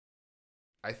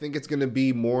I think it's going to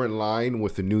be more in line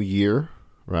with the new year,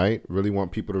 right? Really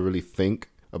want people to really think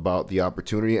about the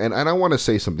opportunity. And I want to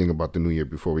say something about the new year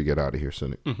before we get out of here,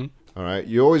 Cynic. Mm-hmm. All right?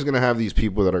 You're always going to have these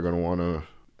people that are going to want to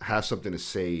have something to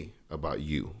say about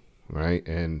you, right?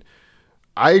 And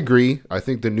I agree. I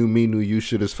think the new me, new you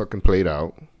shit is fucking played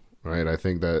out, right? I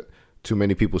think that too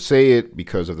many people say it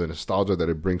because of the nostalgia that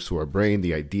it brings to our brain,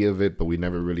 the idea of it, but we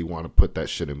never really want to put that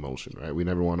shit in motion, right? We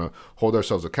never want to hold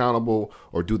ourselves accountable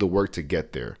or do the work to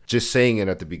get there. Just saying it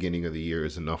at the beginning of the year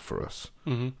is enough for us,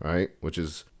 right? Which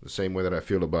is the same way that I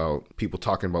feel about people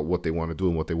talking about what they want to do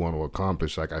and what they want to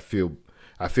accomplish. Like I feel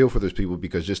for those people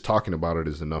because just talking about it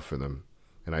is enough for them.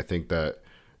 And I think that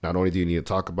not only do you need to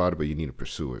talk about it, but you need to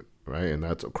pursue it. Right. And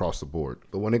that's across the board.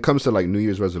 But when it comes to like New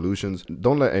Year's resolutions,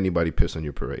 don't let anybody piss on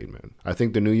your parade, man. I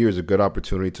think the new year is a good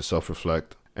opportunity to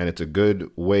self-reflect. And it's a good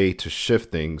way to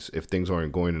shift things if things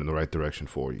aren't going in the right direction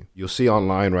for you. You'll see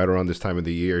online right around this time of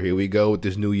the year, here we go with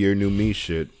this new year, new me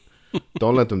shit.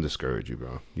 Don't let them discourage you,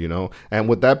 bro. You know? And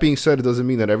with that being said, it doesn't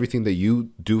mean that everything that you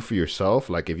do for yourself,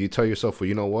 like if you tell yourself, well,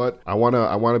 you know what? I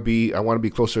wanna be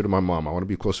closer to my mom. I wanna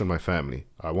be closer to my family.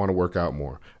 I wanna work out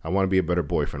more. I wanna be a better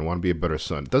boyfriend. I wanna be a better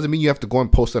son. It doesn't mean you have to go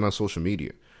and post that on social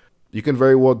media. You can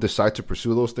very well decide to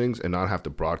pursue those things and not have to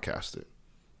broadcast it,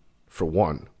 for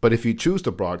one. But if you choose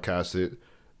to broadcast it,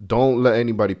 don't let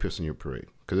anybody piss in your parade.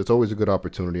 Because it's always a good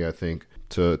opportunity, I think,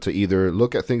 to either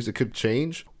look at things that could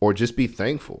change or just be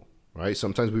thankful. Right?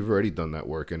 Sometimes we've already done that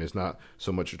work and it's not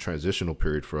so much a transitional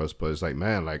period for us, but it's like,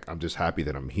 man, like I'm just happy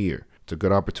that I'm here. It's a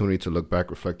good opportunity to look back,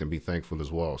 reflect, and be thankful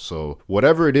as well. So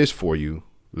whatever it is for you,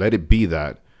 let it be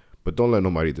that, but don't let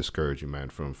nobody discourage you, man,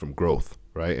 from growth,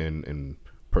 right? And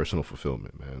personal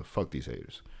fulfillment, man. Fuck these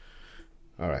haters.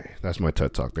 All right. That's my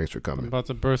TED Talk. Thanks for coming. I'm about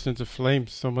to burst into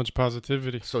flames. So much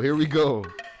positivity. So here we go.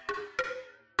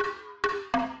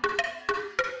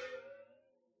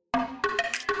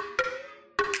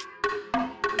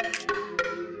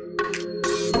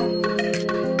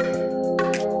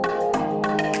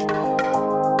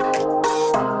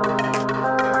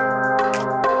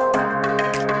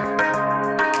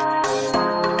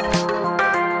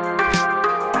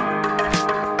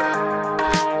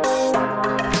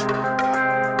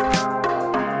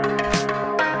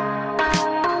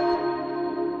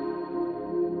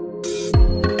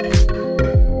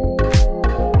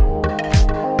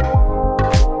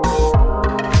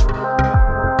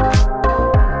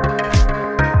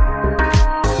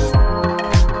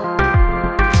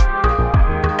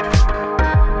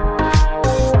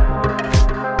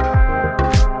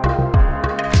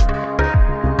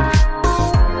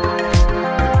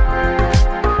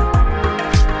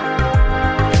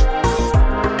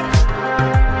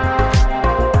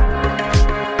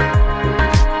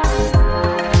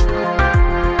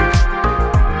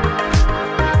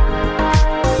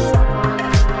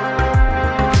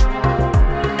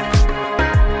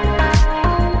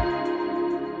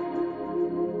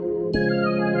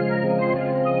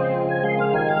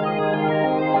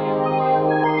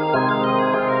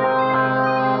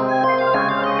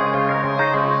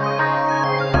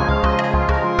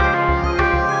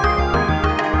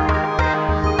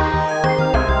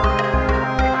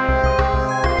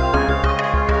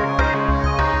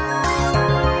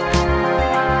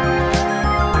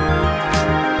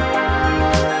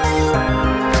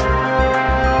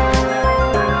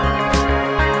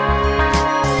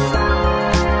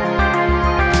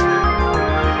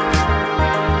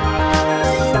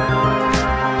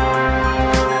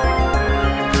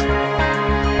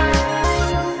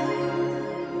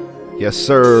 Yes,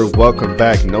 sir. Welcome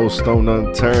back. No stone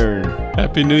unturned.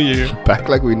 Happy New Year. Back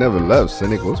like we never left.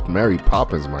 Cynic, what's Mary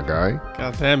Poppins, my guy?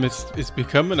 God damn, it's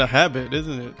becoming a habit,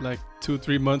 isn't it? Like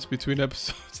 2-3 months between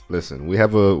episodes. Listen, we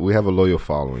have a loyal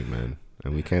following, man,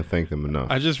 and we can't thank them enough.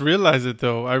 I just realized it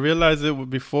though. I realized it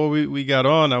before we got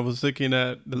on. I was looking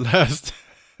at the last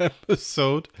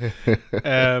episode,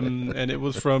 and it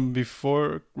was from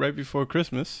right before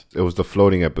Christmas. It was the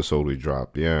floating episode we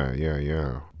dropped.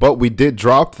 Yeah. But we did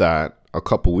drop that a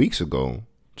couple weeks ago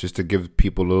just to give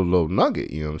people a little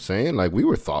nugget. You know what I'm saying? Like, we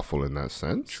were thoughtful in that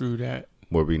sense. True that.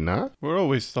 Were we not? We're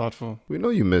always thoughtful. We know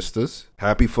you missed us.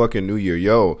 Happy fucking New Year.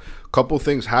 Yo, couple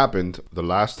things happened the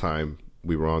last time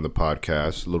we were on the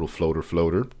podcast, little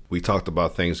floater. We talked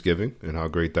about Thanksgiving and how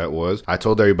great that was. I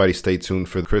told everybody stay tuned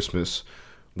for Christmas.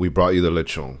 We brought you the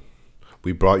lechon.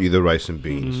 We brought you the rice and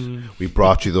beans. We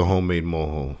brought you the homemade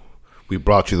mojo. We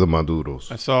brought you the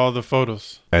maduros. I saw all the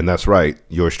photos. And that's right.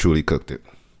 Yours truly cooked it.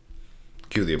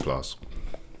 Cue the applause.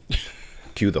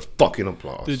 Cue the fucking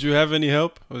applause. Did you have any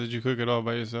help? Or did you cook it all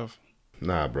by yourself?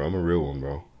 Nah, bro. I'm a real one,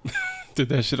 bro. Did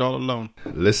that shit all alone.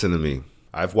 Listen to me.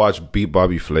 I've watched Beat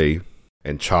Bobby Flay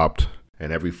and Chopped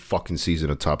and every fucking season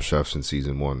of Top Chef since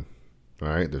season 1. All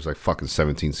right, there's like fucking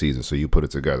 17 seasons, so you put it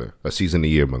together. A season a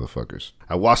year, motherfuckers.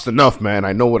 I watched enough, man.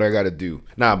 I know what I got to do.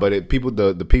 Nah, but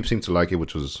the peeps seem to like it,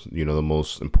 which was, the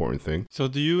most important thing. So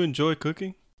do you enjoy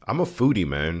cooking? I'm a foodie,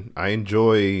 man. I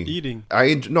enjoy eating. I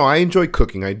enjoy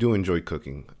cooking. I do enjoy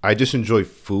cooking. I just enjoy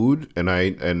food, and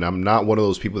I'm not one of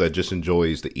those people that just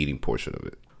enjoys the eating portion of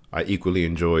it. I equally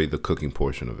enjoy the cooking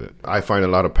portion of it. I find a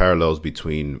lot of parallels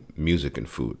between music and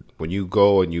food. When you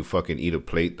go and you fucking eat a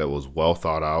plate that was well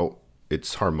thought out,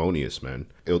 it's harmonious, man.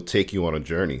 It'll take you on a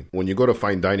journey. When you go to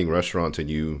fine dining restaurants and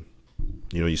you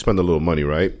spend a little money,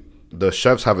 right? The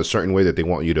chefs have a certain way that they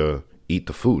want you to eat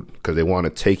the food because they want to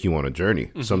take you on a journey.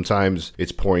 Mm-hmm. Sometimes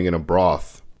it's pouring in a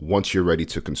broth once you're ready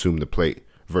to consume the plate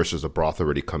versus a broth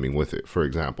already coming with it, for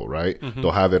example, right? Mm-hmm.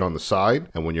 They'll have it on the side,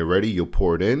 and when you're ready, you'll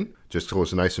pour it in just so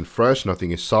it's nice and fresh,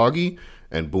 nothing is soggy,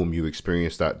 and boom, you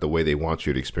experience that the way they want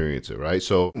you to experience it, right?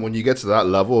 So when you get to that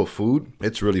level of food,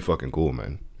 it's really fucking cool,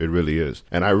 man. It really is.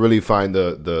 And I really find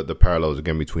the parallels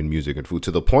again between music and food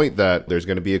to the point that there's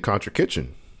going to be a Contra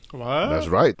Kitchen. What? That's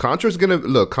right. Contra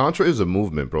is a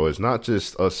movement, bro. It's not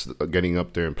just us getting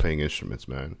up there and playing instruments,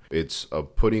 man. It's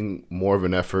putting more of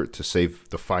an effort to save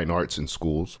the fine arts in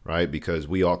schools, right? Because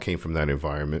we all came from that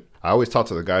environment. I always talk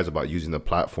to the guys about using the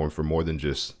platform for more than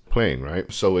just playing, right?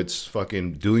 So it's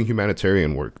fucking doing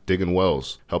humanitarian work, digging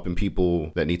wells, helping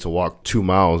people that need to walk 2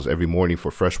 miles every morning for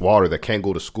fresh water that can't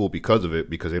go to school because of it,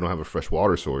 because they don't have a fresh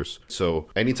water source. So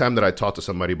anytime that I talk to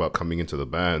somebody about coming into the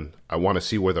band, I want to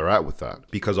see where they're at with that.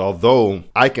 Because although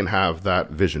I can have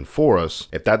that vision for us,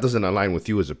 if that doesn't align with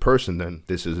you as a person, then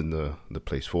this isn't the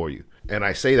place for you. And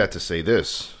I say that to say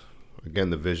this. Again,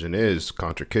 the vision is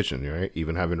Contra Kitchen, right?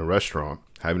 Even having a restaurant,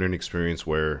 having an experience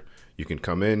where you can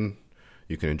come in,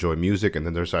 you can enjoy music, and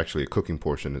then there's actually a cooking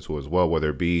portion as well, whether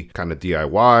it be kind of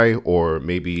DIY or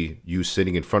maybe you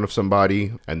sitting in front of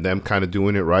somebody and them kind of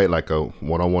doing it right, like a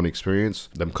one-on-one experience,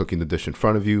 them cooking the dish in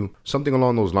front of you, something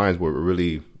along those lines where we're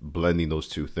really blending those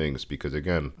two things. Because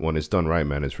again, when it's done right,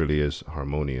 man, it really is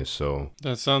harmonious. So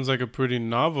that sounds like a pretty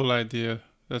novel idea.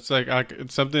 That's like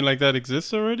something like that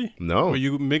exists already? No. Where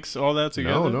you mix all that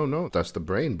together? No. That's the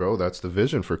brain, bro. That's the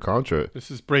vision for Contra.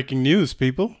 This is breaking news,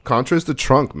 people. Contra is the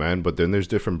trunk, man, but then there's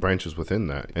different branches within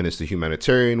that. And it's the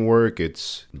humanitarian work,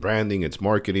 it's branding, it's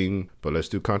marketing. But let's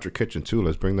do Contra Kitchen too.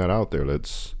 Let's bring that out there.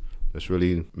 Let's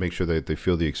really make sure that they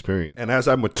feel the experience. And as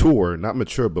I mature, not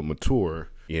mature, but mature,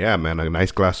 yeah, man, a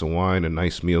nice glass of wine, a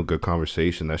nice meal, good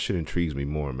conversation. That shit intrigues me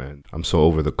more, man. I'm so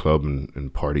over the club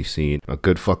and party scene. A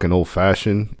good fucking old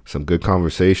fashioned, some good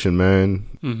conversation,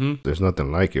 man. Mm-hmm. There's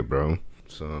nothing like it, bro.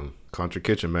 So, Contra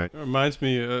Kitchen, man. It reminds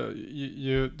me,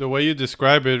 the way you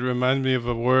describe it reminds me of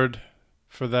a word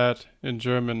for that in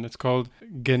German. It's called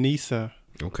Genießer.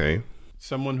 Okay.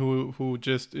 Someone who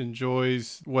just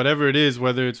enjoys whatever it is,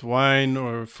 whether it's wine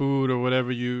or food or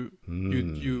whatever you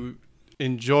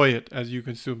enjoy it as you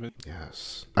consume it.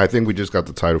 Yes, I think we just got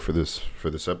the title for this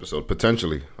episode.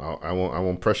 Potentially, I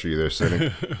won't pressure you there,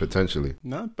 Cynic. Potentially.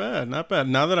 Not bad.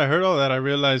 Now that I heard all that, I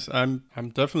realize I'm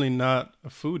definitely not a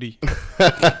foodie.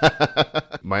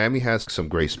 Miami has some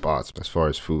great spots as far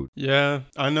as food. Yeah,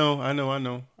 I know.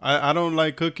 I don't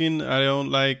like cooking.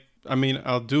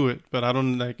 I'll do it, but I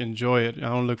don't enjoy it. I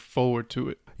don't look forward to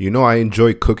it. I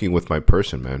enjoy cooking with my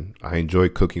person, man. I enjoy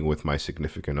cooking with my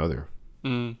significant other.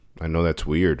 I know that's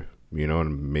weird,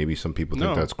 and maybe some people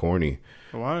think that's corny.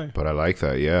 Why? But I like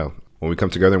that, yeah. When we come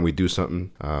together and we do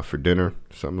something for dinner,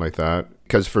 something like that.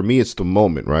 Because for me, it's the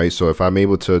moment, right? So if I'm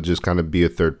able to just kind of be a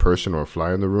third person or a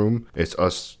fly in the room, it's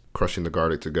us crushing the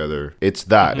garlic together. It's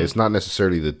that. Mm-hmm. It's not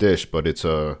necessarily the dish, but it's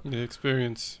the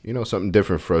experience. Something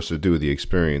different for us to do, the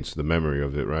experience, the memory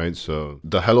of it, right? So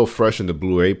the HelloFresh and the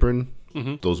Blue Apron,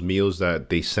 mm-hmm. those meals that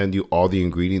they send you all the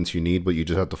ingredients you need, but you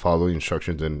just have to follow the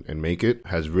instructions and make it,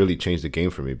 has really changed the game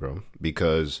for me, bro.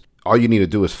 Because all you need to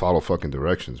do is follow fucking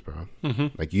directions, bro.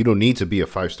 Mm-hmm. You don't need to be a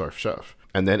 5-star chef.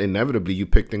 And then inevitably you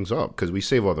pick things up because we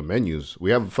save all the menus.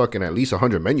 We have fucking at least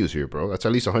 100 menus here, bro. That's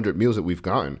at least 100 meals that we've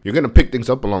gotten. You're going to pick things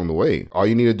up along the way. All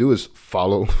you need to do is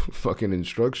follow fucking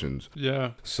instructions.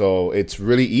 Yeah. So it's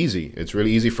really easy. It's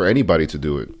really easy for anybody to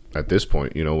do it at this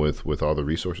point, with all the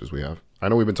resources we have. I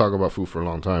know we've been talking about food for a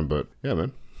long time, but yeah,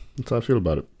 man. That's how I feel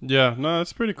about it. Yeah, no,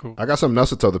 it's pretty cool. I got something else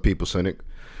to tell the people, Cynic.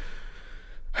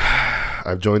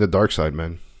 I've joined the dark side,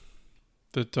 man.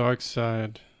 The dark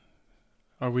side.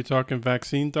 Are we talking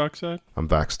vaccine dark side? I'm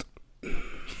vaxxed.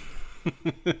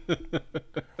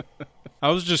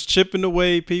 I was just chipping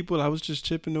away, people. I was just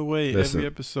chipping away. Listen, every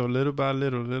episode, little by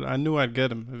little. I knew I'd get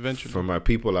them eventually. For my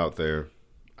people out there,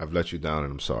 I've let you down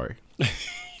and I'm sorry.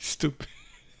 Stupid.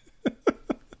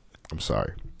 I'm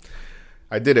sorry.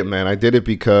 I did it, man. I did it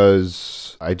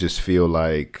because I just feel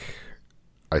like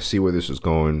I see where this is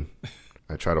going.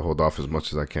 I try to hold off as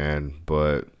much as I can,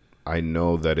 but I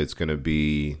know that it's going to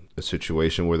be a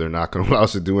situation where they're not going to allow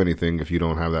us to do anything if you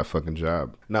don't have that fucking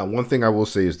job. Now, one thing I will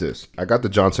say is this. I got the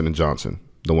Johnson & Johnson,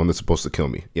 the one that's supposed to kill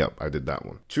me. Yep, I did that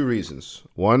one. 2 reasons.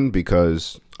 1,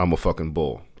 because I'm a fucking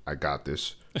bull. I got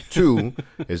this. 2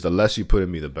 is the less you put in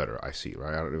me, the better. I see,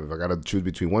 right? If I got to choose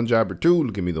between 1 jab or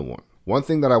 2, give me the 1. One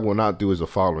thing that I will not do is the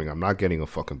following. I'm not getting a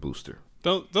fucking booster.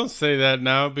 Don't say that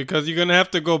now because you're gonna have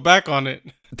to go back on it.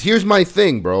 Here's my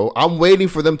thing, bro. I'm waiting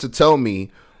for them to tell me,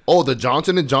 oh, the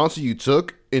Johnson & Johnson you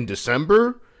took in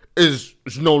December is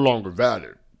no longer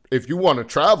valid. If you want to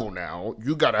travel now,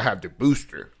 you got to have the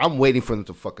booster. I'm waiting for them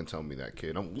to fucking tell me that,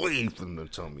 kid. I'm waiting for them to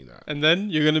tell me that. And then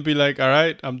you're going to be like, all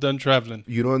right, I'm done traveling.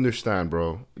 You don't understand,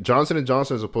 bro. Johnson &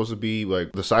 Johnson is supposed to be,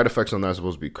 like, the side effects on that are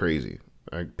supposed to be crazy.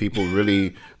 Like, people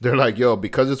really, they're like, yo,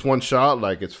 because it's 1 shot,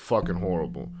 like, it's fucking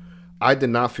horrible. I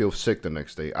did not feel sick the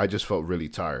next day. I just felt really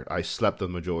tired. I slept the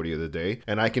majority of the day,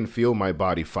 and I can feel my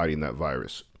body fighting that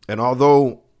virus. And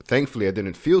although, thankfully, I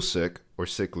didn't feel sick or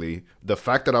sickly, the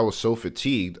fact that I was so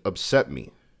fatigued upset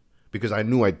me because I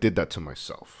knew I did that to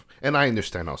myself. And I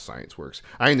understand how science works.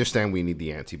 I understand we need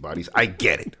the antibodies. I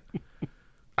get it.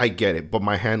 I get it. But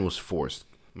my hand was forced.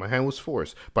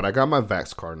 But I got my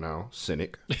Vax card now,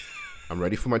 cynic. I'm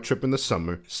ready for my trip in the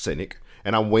summer, cynic.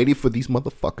 And I'm waiting for these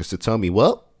motherfuckers to tell me,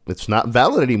 well, it's not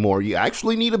valid anymore. You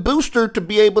actually need a booster to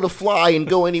be able to fly and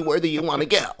go anywhere that you want to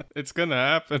go. It's going to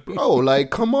happen. Bro,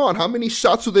 like, come on. How many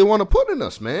shots do they want to put in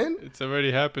us, man? It's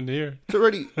already happened here. It's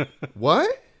already... What?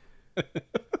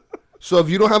 So if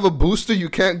you don't have a booster, you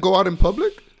can't go out in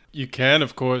public? You can,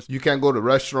 of course. You can't go to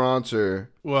restaurants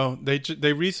or... Well, they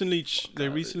recently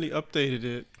updated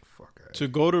it to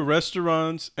go to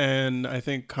restaurants and I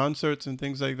think concerts and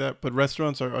things like that. But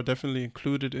restaurants are definitely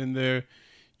included in there.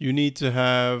 You need to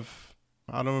have,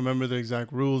 I don't remember the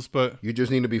exact rules, but... You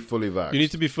just need to be fully vaxxed. You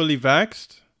need to be fully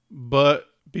vaxxed, but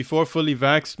before fully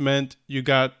vaxxed meant you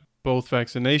got both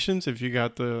vaccinations, if you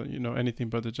got the, anything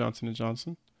but the Johnson &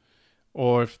 Johnson.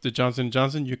 Or if the Johnson &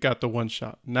 Johnson, you got the 1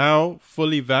 shot. Now,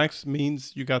 fully vaxxed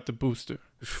means you got the booster.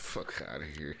 Fuck out of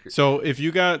here. So if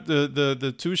you got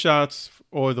the 2 shots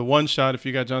or the 1 shot, if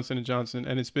you got Johnson & Johnson,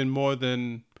 and it's been more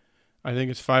than, I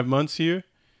think it's 5 months here,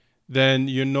 then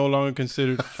you're no longer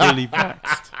considered fully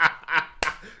vaxxed.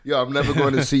 Yo, I'm never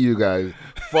going to see you guys.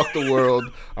 Fuck the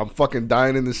world. I'm fucking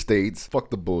dying in the States. Fuck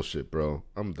the bullshit, bro.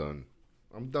 I'm done,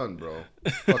 bro.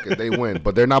 Fuck it. They win.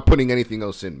 But they're not putting anything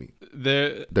else in me.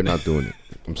 They're not doing it.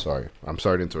 I'm sorry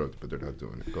to interrupt, but they're not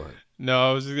doing it. Go ahead. No,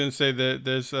 I was just going to say that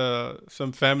there's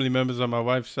some family members on my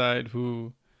wife's side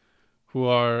who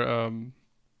are...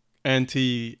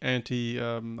 anti I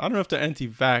don't know if they're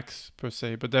anti-vax per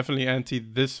se, but definitely anti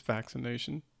this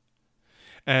vaccination,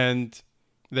 and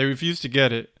they refuse to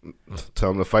get it. Tell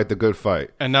them to fight the good fight,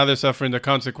 and now they're suffering the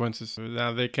consequences.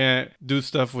 Now they can't do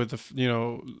stuff with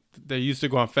they used to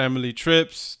go on family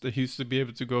trips, they used to be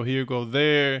able to go here, go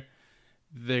there.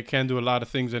 They can't do a lot of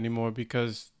things anymore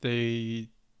because they're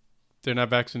not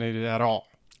vaccinated at all,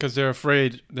 because they're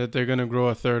afraid that they're gonna grow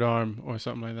a 3rd arm or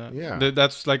something like that. Yeah,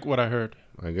 that's like what I heard.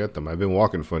 I get them. I've been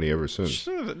walking funny ever since.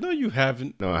 No, you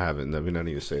haven't. No, I haven't. Let me not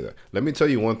even say that. Let me tell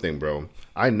you one thing, bro.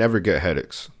 I never get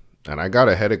headaches. And I got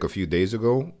a headache a few days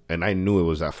ago, and I knew it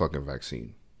was that fucking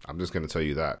vaccine. I'm just going to tell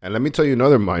you that. And let me tell you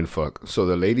another mindfuck. So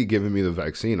the lady giving me the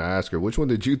vaccine, I asked her, which one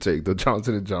did you take? The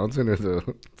Johnson & Johnson or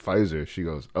the Pfizer? She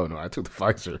goes, oh, no, I took the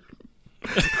Pfizer.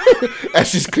 As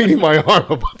she's cleaning my arm,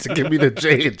 about to give me the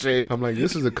J&J. I'm like,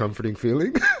 this is a comforting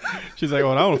feeling. She's like,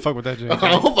 well, I don't fuck with that J&J.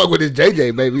 I don't fuck with this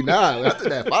JJ, baby. Nah, after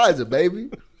that Pfizer, baby.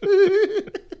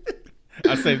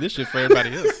 I save this shit for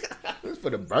everybody else. It's for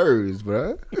the birds,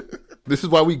 bro. This is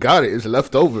why we got it. It's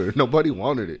left over. Nobody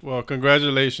wanted it. Well,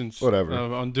 congratulations. Whatever.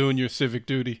 On doing your civic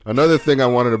duty. Another thing I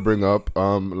wanted to bring up,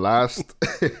 last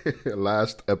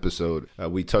episode,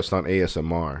 we touched on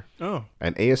ASMR. Oh.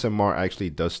 And ASMR actually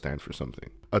does stand for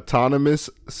something. Autonomous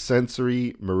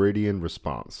Sensory Meridian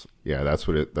Response. Yeah, that's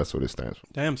what it stands for.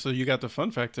 Damn, so you got the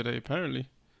fun fact today, apparently.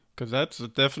 Because that's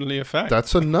definitely a fact.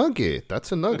 That's a nugget.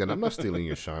 I'm not stealing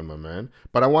your shine, my man.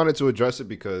 But I wanted to address it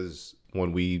because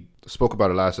when we spoke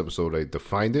about it last episode, I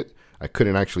defined it. I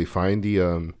couldn't actually find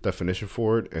the definition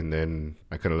for it, and then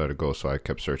I couldn't let it go, so I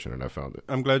kept searching and I found it.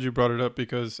 I'm glad you brought it up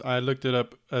because I looked it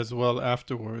up as well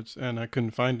afterwards, and I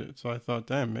couldn't find it. So I thought,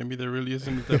 damn, maybe there really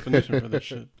isn't a definition for this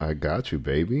shit. I got you,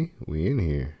 baby. We in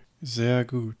here. Sehr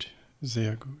gut.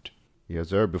 Sehr gut. Yes,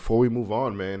 sir. Before we move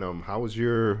on, man, how was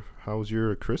your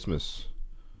Christmas?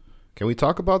 Can we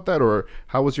talk about that, or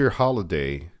how was your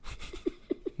holiday?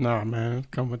 Nah, man,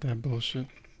 come with that bullshit.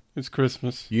 It's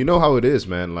Christmas. You know how it is,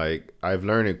 man. Like, I've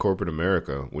learned in corporate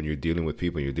America, when you're dealing with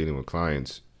people and you're dealing with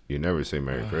clients, you never say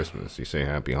Merry Christmas. You say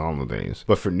Happy Holidays.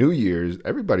 But for New Year's,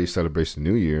 everybody celebrates the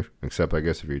New Year, except I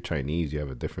guess if you're Chinese, you have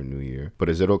a different New Year. But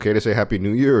is it okay to say Happy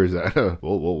New Year, or is that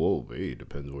whoa? Hey, it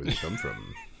depends where they come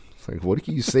from. It's like, what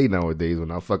can you say nowadays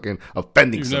without fucking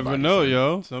offending somebody? You never know,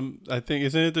 yo. I think,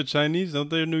 isn't it the Chinese? Don't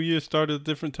their New Year start at a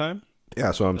different time? Yeah,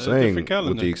 that's what I'm saying.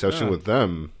 With the exception with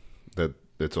them, that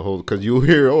it's a whole, because you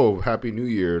hear, Happy New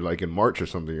Year, like in March or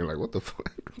something. You're like, what the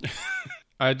fuck?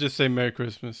 I just say Merry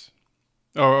Christmas.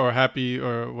 Or Happy,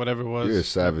 or whatever it was. You're a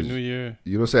savage. Happy New Year.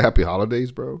 You don't say Happy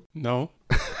Holidays, bro? No.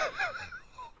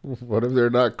 What if they're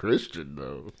not Christian,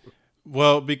 though?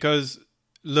 Well, because,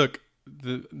 look,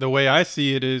 the way I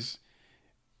see it is,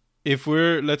 if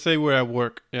let's say we're at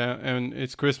work, yeah, and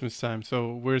it's Christmas time,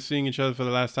 so we're seeing each other for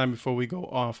the last time before we go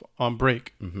off on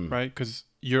break, right? Because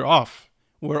you're off.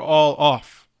 We're all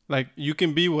off. Like, you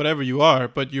can be whatever you are,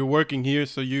 but you're working here,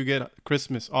 so you get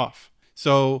Christmas off.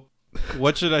 So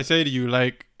what should I say to you?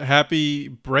 Like, happy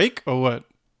break or what?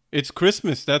 It's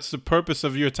Christmas. That's the purpose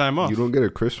of your time off. You don't get a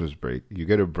Christmas break. You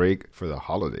get a break for the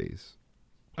holidays.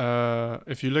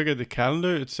 If you look at the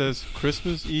calendar, it says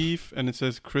Christmas Eve and it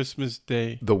says Christmas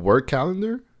Day. The work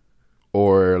calendar?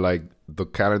 Or like the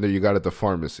calendar you got at the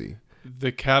pharmacy?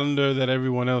 The calendar that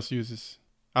everyone else uses.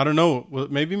 I don't know. Well,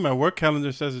 maybe my work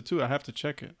calendar says it too. I have to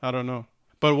check it. I don't know.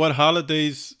 But what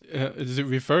holidays is it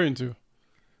referring to?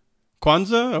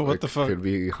 Kwanzaa or what the fuck? It could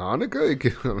be Hanukkah. It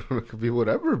could be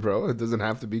whatever, bro. It doesn't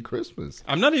have to be Christmas.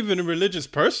 I'm not even a religious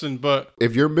person, but...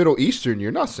 If you're Middle Eastern,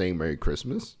 you're not saying Merry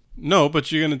Christmas. No, but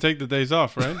you're going to take the days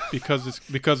off, right? Because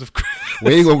of Christmas.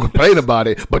 We ain't going to complain about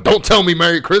it, but don't tell me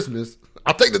Merry Christmas.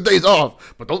 I'll take the days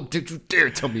off, but don't you dare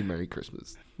tell me Merry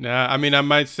Christmas. Nah, I mean, I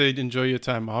might say enjoy your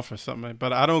time off or something,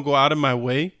 but I don't go out of my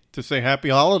way to say Happy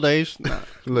Holidays. Nah.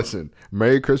 Listen,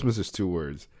 Merry Christmas is 2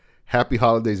 words. Happy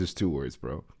Holidays is 2 words,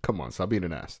 bro. Come on, stop being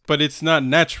an ass. But it's not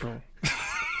natural.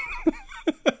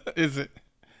 Is it?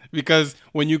 Because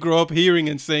when you grow up hearing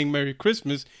and saying Merry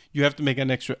Christmas, you have to make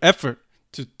an extra effort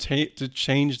to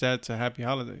change that to Happy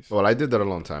Holidays. Well, I did that a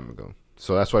long time ago.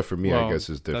 So that's why for me, I guess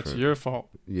it's different. That's your fault.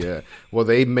 Yeah. Well,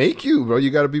 they make you, bro. You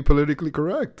got to be politically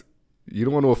correct. You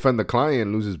don't want to offend the client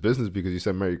and lose his business because you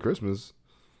said Merry Christmas.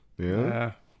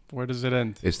 Yeah. Where does it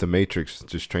end? It's the Matrix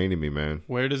just training me, man.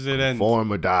 Where does it end?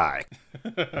 Conform or die.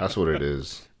 That's what it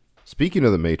is. Speaking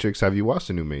of the Matrix, have you watched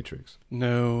the new Matrix?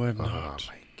 No, I've not. Oh,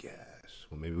 my gosh.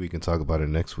 Well, maybe we can talk about it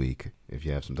next week if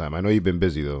you have some time. I know you've been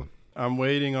busy, though. I'm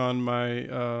waiting on my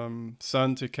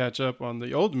son to catch up on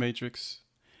the old Matrices.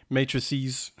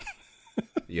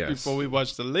 Yes. Before we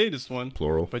watch the latest one.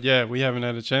 Plural. But yeah, we haven't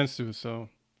had a chance to, so.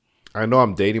 I know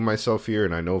I'm dating myself here,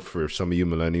 and I know for some of you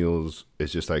millennials,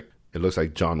 it's just like, it looks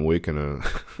like John Wick in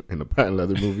a patent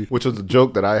leather movie, which was the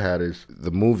joke that I had is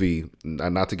the movie,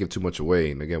 and not to give too much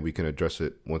away, and again, we can address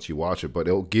it once you watch it, but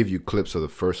it'll give you clips of the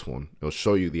first one. It'll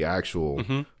show you the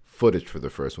actual footage for the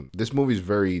first one. This movie's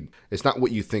it's not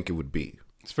what you think it would be.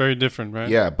 It's very different, right?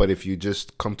 Yeah, but if you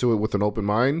just come to it with an open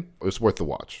mind, it's worth the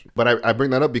watch. But I bring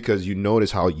that up because you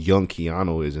notice how young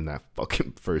Keanu is in that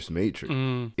fucking first Matrix.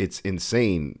 It's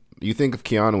insane. You think of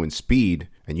Keanu in Speed,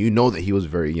 and you know that he was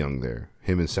very young there.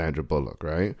 Him and Sandra Bullock,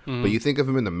 right? But you think of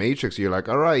him in the Matrix, you're like,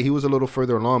 all right, he was a little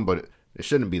further along, but it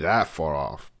shouldn't be that far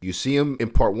off. You see him in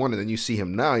part 1, and then you see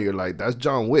him now, you're like, that's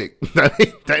John Wick. that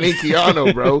ain't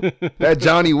Keanu, bro. That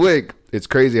Johnny Wick. It's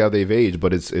crazy how they've aged,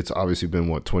 but it's obviously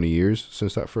been, 20 years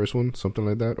since that first one? Something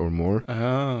like that, or more?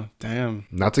 Oh, damn.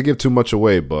 Not to give too much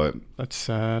away, but... That's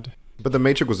sad. But the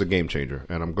Matrix was a game changer,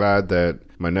 and I'm glad that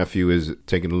my nephew is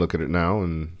taking a look at it now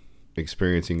and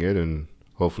experiencing it, and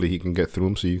hopefully he can get through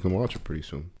them so you can watch it pretty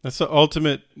soon. That's the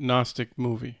ultimate Gnostic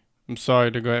movie. I'm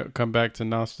sorry to come back to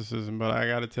Gnosticism, but I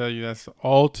got to tell you, that's the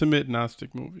ultimate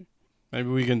Gnostic movie. Maybe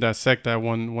we can dissect that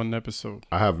one episode.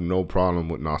 I have no problem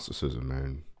with Gnosticism,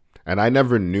 man. And I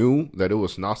never knew that it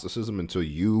was Gnosticism until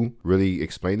you really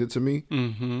explained it to me.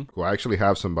 Mm-hmm. Well, I actually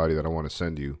have somebody that I want to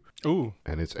send you. Ooh.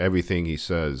 And it's everything he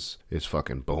says is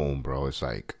fucking boom, bro. It's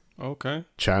like... Okay.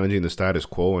 Challenging the status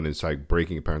quo, and it's like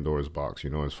breaking Pandora's box,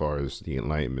 as far as the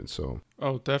Enlightenment. So,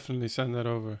 definitely send that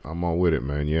over. I'm all with it,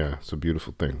 man. Yeah, it's a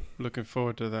beautiful thing. Looking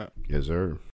forward to that. Yes,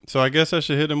 sir. So I guess I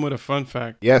should hit him with a fun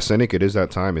fact. Yeah, Cynic, it is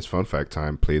that time. It's fun fact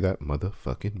time. Play that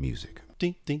motherfucking music.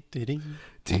 Ding, ding, ding, ding.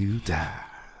 Do die.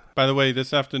 By the way,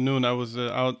 this afternoon I was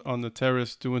out on the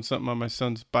terrace doing something on my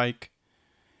son's bike,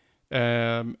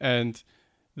 and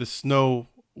the snow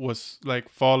was like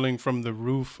falling from the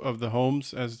roof of the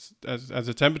homes as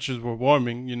the temperatures were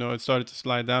warming. It started to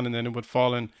slide down, and then it would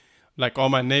fall, and like all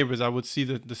my neighbors, I would see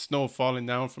the snow falling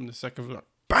down from the second floor,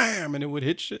 bam, and it would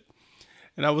hit shit.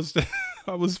 And I was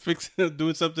I was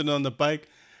doing something on the bike,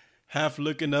 half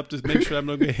looking up to make sure I'm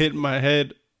not gonna hit my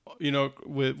head,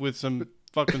 with some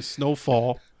fucking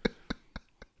snowfall.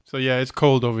 So yeah, it's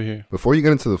cold over here. Before you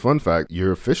get into the fun fact,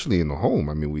 you're officially in the home.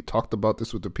 I mean, we talked about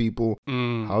this with the people.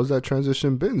 How's that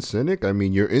transition been, Cynic? I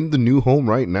mean, you're in the new home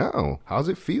right now. How's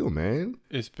it feel, man?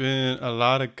 It's been a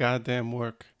lot of goddamn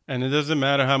work. And it doesn't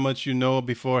matter how much you know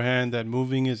beforehand that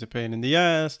moving is a pain in the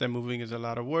ass, that moving is a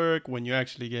lot of work. When you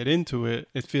actually get into it,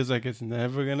 it feels like it's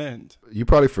never going to end. You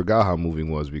probably forgot how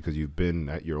moving was because you've been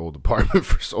at your old apartment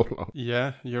for so long.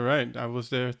 Yeah, you're right. I was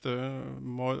there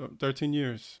 13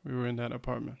 years. We were in that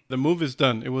apartment. The move is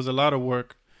done. It was a lot of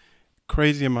work,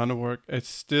 crazy amount of work. It's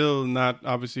still not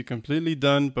obviously completely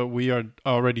done, but we are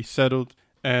already settled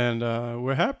and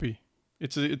we're happy.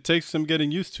 It takes some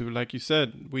getting used to. Like you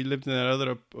said, we lived in that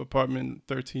other apartment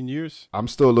 13 years. I'm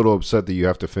still a little upset that you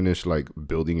have to finish like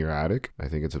building your attic. I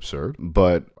think it's absurd.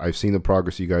 But I've seen the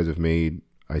progress you guys have made.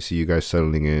 I see you guys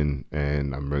settling in,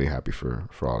 and I'm really happy for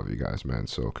all of you guys, man.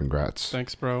 So congrats.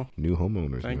 Thanks, bro. New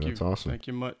homeowners, Thank man. you. That's awesome. Thank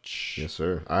you much. Yes,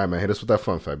 sir. All right, man. Hit us with that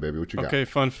fun fact, baby. What you got? Okay,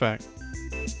 fun fact.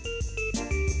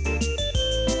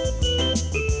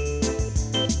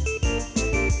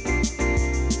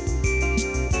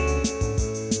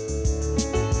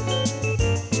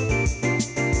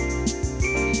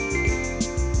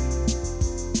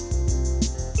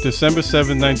 December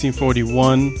 7th,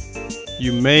 1941.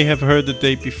 You may have heard the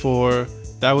date before.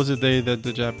 That was the day that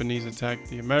the Japanese attacked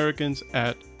the Americans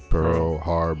at Pearl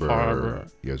Harbor.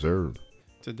 Yes, sir.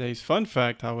 Today's fun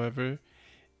fact, however,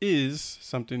 is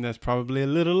something that's probably a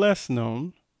little less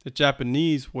known. The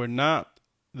Japanese were not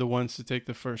the ones to take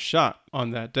the first shot on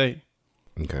that day.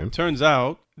 Okay. Turns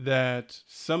out that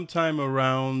sometime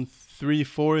around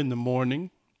 3-4 in the morning,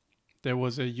 there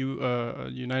was a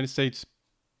United States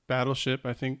battleship,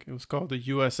 I think it was called the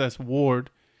USS Ward,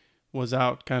 was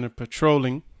out kind of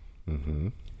patrolling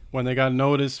when they got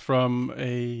notice from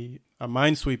a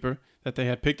minesweeper that they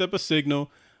had picked up a signal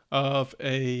of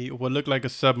what looked like a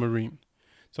submarine.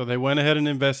 So they went ahead and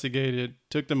investigated.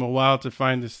 Took them a while to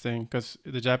find this thing because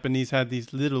the Japanese had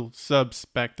these little subs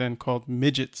back then called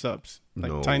midget subs,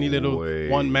 like tiny little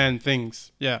one-man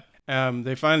things. Yeah.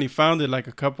 They finally found it like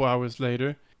a couple hours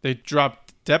later. They dropped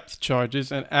depth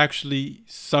charges and actually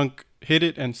hit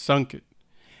it and sunk it.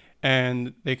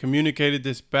 And they communicated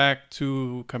this back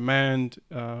to command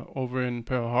over in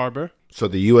Pearl Harbor. So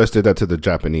the U.S. did that to the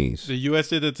Japanese. The U.S.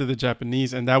 did it to the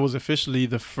Japanese, and that was officially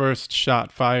the first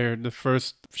shot fired, the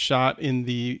first shot in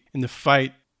the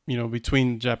fight,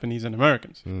 between Japanese and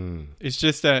Americans. It's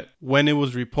just that when it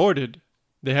was reported,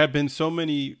 there had been so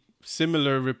many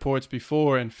similar reports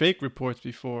before and fake reports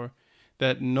before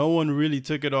that no one really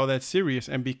took it all that serious.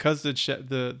 And because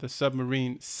the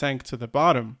submarine sank to the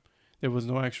bottom, there was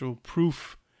no actual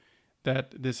proof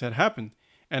that this had happened.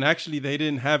 And actually, they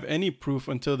didn't have any proof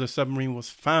until the submarine was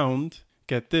found,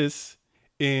 get this,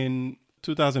 in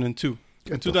 2002.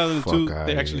 In 2002,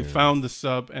 they actually found the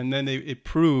sub, and then it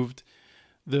proved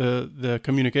the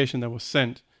communication that was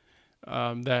sent,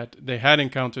 that they had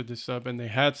encountered the sub and they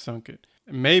had sunk it.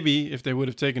 Maybe if they would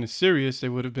have taken it serious, they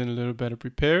would have been a little better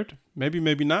prepared.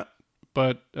 Maybe not.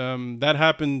 But that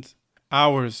happened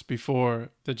hours before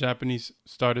the Japanese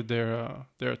started their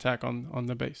attack on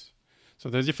the base. So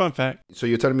there's your fun fact. So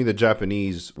you're telling me the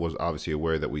Japanese was obviously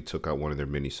aware that we took out one of their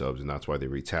mini subs, and that's why they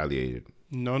retaliated?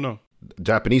 No. The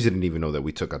Japanese didn't even know that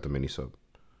we took out the mini sub.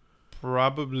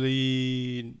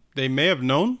 Probably they may have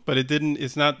known, but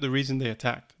it's not the reason they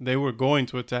attacked. They were going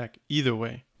to attack either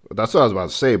way. That's what I was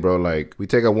about to say, bro. Like, we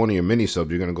take out one of your mini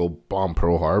subs, you're going to go bomb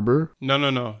Pearl Harbor?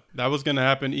 No. That was going to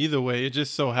happen either way. It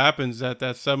just so happens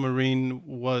that submarine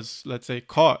was, let's say,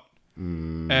 caught.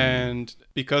 And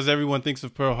because everyone thinks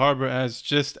of Pearl Harbor as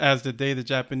just as the day the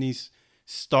Japanese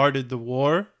started the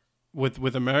war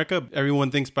with America,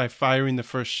 everyone thinks by firing the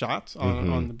first shots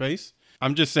on the base.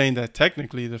 I'm just saying that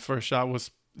technically the first shot was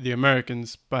the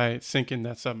Americans by sinking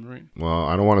that submarine. Well,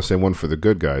 I don't want to say one for the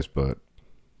good guys, but...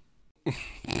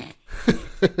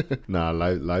 Nah,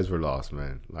 lives were lost,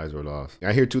 man. Lives were lost.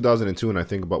 I hear 2002 and I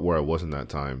think about where I was in that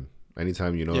time.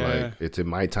 Anytime, like it's in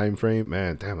my time frame,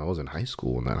 man, damn, I was in high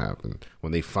school when that happened.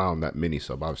 When they found that mini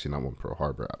sub, obviously not when Pearl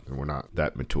Harbor happened. We're not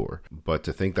that mature. But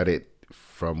to think that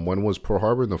from when was Pearl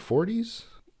Harbor, in the 40s?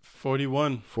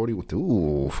 41. 41.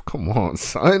 Ooh, come on,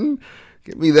 son.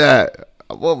 Give me that.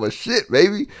 I want my shit,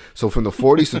 baby. So from the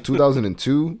 40s to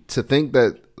 2002, to think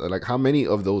that, like, how many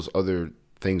of those other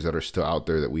things that are still out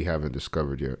there that we haven't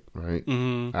discovered yet, right?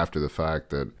 After the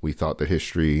fact that we thought that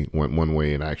history went one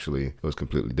way and actually it was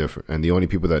completely different. And the only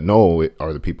people that know it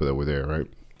are the people that were there, right?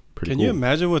 Pretty Can cool. you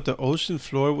imagine what the ocean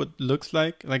floor would looks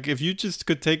like? Like if you just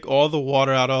could take all the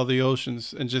water out of all the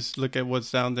oceans and just look at what's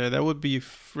down there, that would be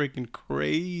freaking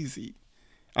crazy.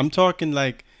 I'm talking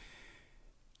like,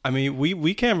 I mean,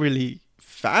 we can't really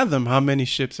fathom how many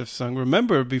ships have sunk.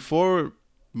 Remember, before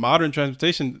modern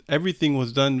transportation, everything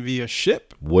was done via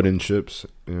ship. Wooden ships.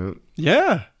 Yeah.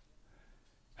 Yeah.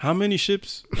 How many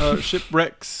ships,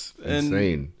 shipwrecks, and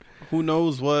Insane. who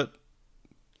knows what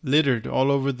littered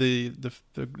all over the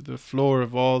floor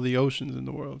of all the oceans in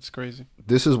the world. It's crazy.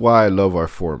 This is why I love our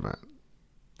format.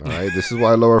 All right. This is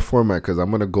why I love our format, because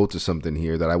I'm going to go to something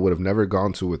here that I would have never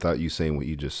gone to without you saying what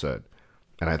you just said.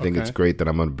 And I think it's great that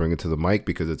I'm going to bring it to the mic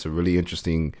because it's a really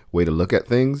interesting way to look at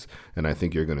things. And I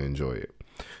think you're going to enjoy it.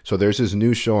 So there's this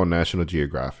new show on National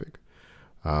Geographic,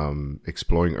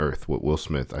 Exploring Earth with Will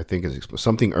Smith. I think it's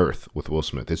something Earth with Will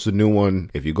Smith. It's a new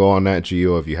one. If you go on Nat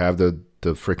Geo, if you have the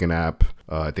freaking app,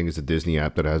 I think it's a Disney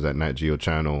app that has that Nat Geo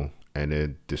channel, and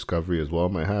then Discovery as well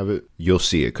might have it. You'll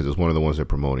see it because it's one of the ones they're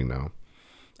promoting now.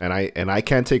 And I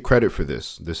can't take credit for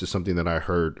this. This is something that I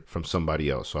heard from somebody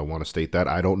else. So I want to state that.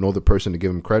 I don't know the person to give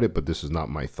him credit, but this is not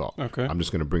my thought. Okay. I'm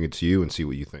just going to bring it to you and see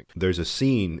what you think. There's a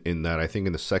scene in that, I think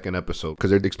in the second episode, because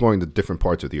they're exploring the different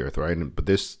parts of the Earth, right? But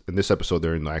in this episode,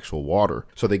 they're in the actual water.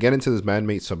 So they get into this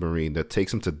man-made submarine that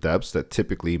takes them to depths that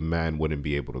typically man wouldn't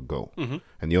be able to go. Mm-hmm.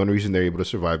 And the only reason they're able to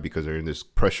survive because they're in this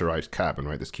pressurized cabin,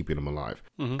 right? That's keeping them alive.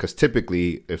 Because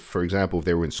typically, if, for example, if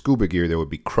they were in scuba gear, they would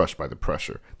be crushed by the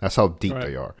pressure. That's how deep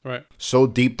they are. Right. So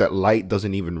deep that light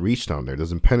doesn't even reach down there,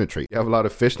 doesn't penetrate. You have a lot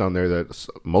of fish down there that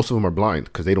most of them are blind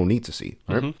because they don't need to see,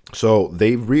 right? So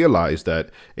they realized that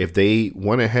if they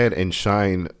went ahead and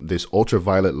shine this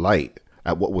ultraviolet light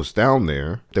at what was down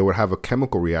there, they would have a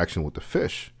chemical reaction with the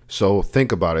fish. So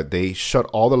think about it. They shut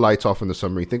all the lights off in the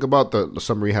submarine. Think about the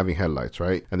submarine having headlights,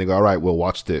 right? And they go, all right, well,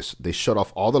 watch this. They shut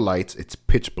off all the lights. It's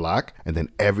pitch black. And then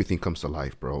everything comes to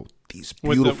life, bro. These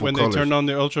beautiful when colors. they turned on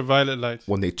the ultraviolet lights.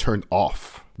 When they turned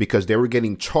off. Because they were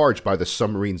getting charged by the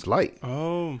submarine's light.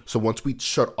 Oh. So once we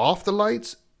shut off the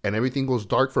lights and everything goes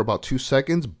dark for about 2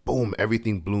 seconds, boom,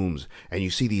 everything blooms. And you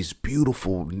see these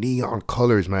beautiful neon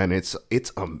colors, man. It's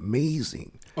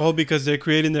amazing. Oh, because they're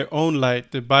creating their own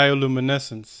light, the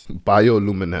bioluminescence.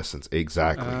 Bioluminescence,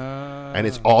 exactly. And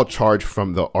it's all charged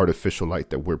from the artificial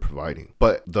light that we're providing.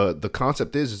 But the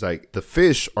concept is like the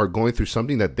fish are going through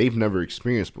something that they've never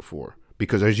experienced before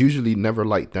because there's usually never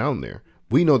light down there.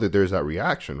 We know that there's that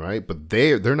reaction, right? But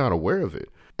they're not aware of it.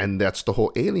 And that's the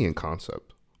whole alien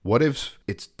concept. What if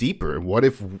it's deeper? What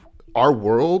if our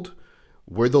world,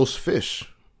 we're those fish,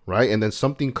 right? And then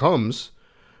something comes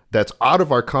that's out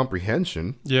of our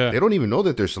comprehension. Yeah. They don't even know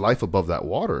that there's life above that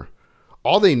water.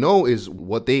 All they know is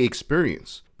what they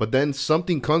experience. But then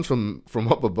something comes from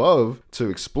up above to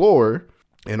explore.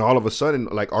 And all of a sudden,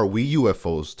 like, are we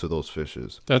UFOs to those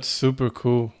fishes? That's super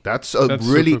cool. That's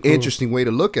really interesting way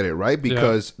to look at it, right?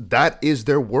 Because that is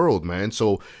their world, man.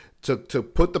 So to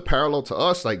put the parallel to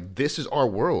us, like, this is our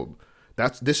world.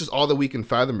 This is all that we can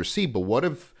fathom or see. But what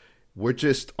if we're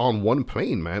just on one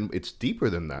plane, man? It's deeper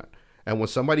than that. And when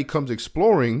somebody comes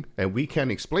exploring and we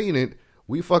can't explain it,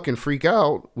 we fucking freak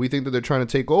out. We think that they're trying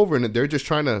to take over and that they're just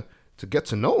trying to get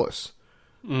to know us.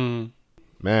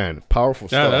 Man, powerful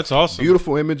stuff. Yeah, that's awesome.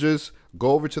 Beautiful images.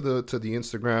 Go over to the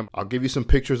Instagram. I'll give you some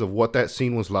pictures of what that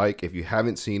scene was like. If you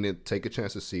haven't seen it, take a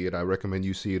chance to see it. I recommend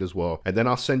you see it as well. And then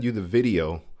I'll send you the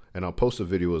video, and I'll post a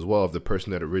video as well of the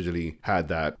person that originally had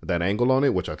that angle on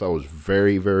it, which I thought was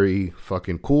very, very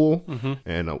fucking cool.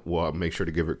 And I'll make sure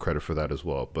to give it credit for that as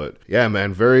well. But yeah,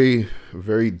 man, very,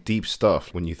 very deep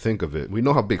stuff when you think of it. We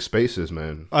know how big space is,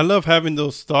 man. I love having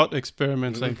those thought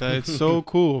experiments like that. It's so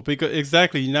cool because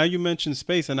exactly now you mentioned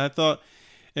space, and I thought,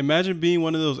 imagine being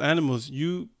one of those animals.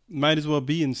 You might as well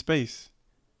be in space.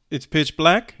 It's pitch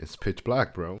black. It's pitch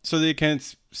black, bro. So they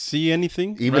can't see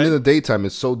anything. Even in the daytime,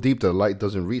 it's so deep that the light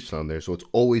doesn't reach down there. So it's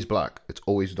always black. It's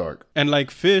always dark. And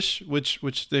like fish,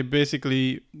 which they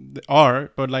basically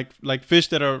are, but like fish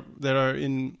that are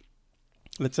in,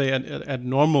 let's say at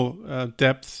normal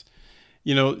depths,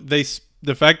 you know,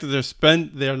 the fact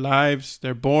that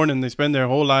they're born and they spend their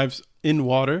whole lives in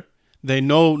water. They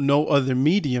know no other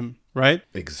medium, right?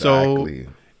 Exactly.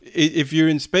 So if you're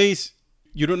in space,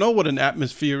 you don't know what an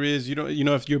atmosphere is. You don't,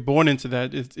 if you're born into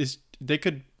that, they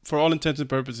could, for all intents and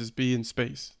purposes, be in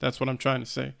space. That's what I'm trying to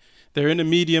say. They're in a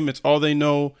medium. It's all they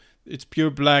know. It's pure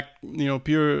black,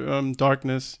 pure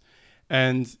darkness.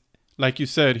 And like you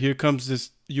said, here comes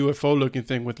this UFO looking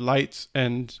thing with lights,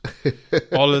 and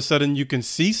all of a sudden you can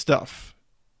see stuff.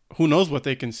 Who knows what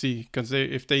they can see? Because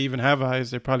if they even have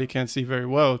eyes, they probably can't see very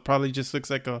well. It probably just looks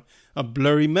like a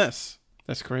blurry mess.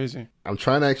 That's crazy. I'm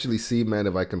trying to actually see, man,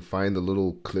 if I can find the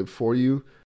little clip for you.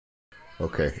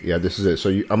 Okay, yeah, this is it. So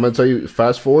I'm gonna tell you,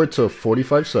 fast forward to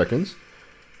 45 seconds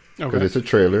because Okay. it's a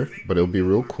trailer, but it'll be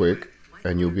real quick,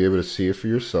 and you'll be able to see it for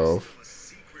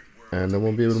yourself, and then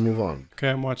we'll be able to move on. Okay,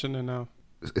 I'm watching it now.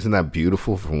 Isn't that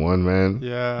beautiful for one, man?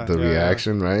 Yeah. The yeah,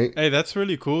 reaction, right? Hey, that's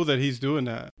really cool that he's doing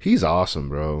that. He's awesome,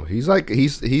 bro. He's like a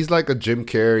Jim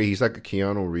Carrey. He's like a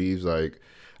Keanu Reeves. Like,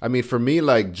 I mean, for me,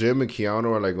 like Jim and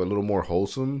Keanu are like a little more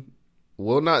wholesome.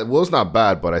 Will's not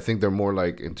bad, but I think they're more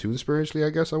like in tune spiritually, I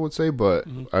guess I would say. But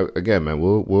again, man,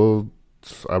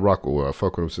 I rock with Will. I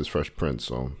fuck with him since Fresh Prince,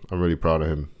 so I'm really proud of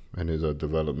him and his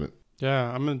development.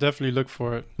 Yeah, I'm gonna definitely look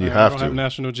for it. You I have don't to. have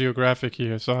National Geographic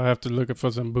here, so I have to look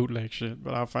for some bootleg shit.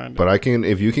 But I'll find But it. I can,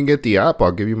 if you can get the app,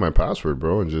 I'll give you my password,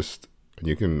 bro, and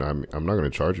you can. I'm not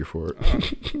gonna charge you for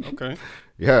it. Okay,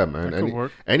 Yeah, man. that could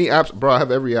work. Any apps, bro. I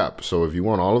have every app. So if you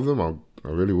want all of them, I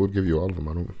really would give you all of them.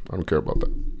 I don't care about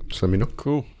that. Just let me know.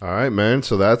 Cool. All right, man.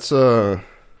 So that's a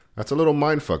little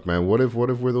mind fuck, man. What if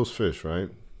we're those fish, right?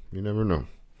 You never know.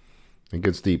 It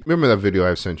gets deep. Remember that video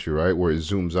I sent you, right, where it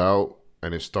zooms out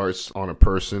and it starts on a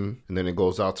person, and then it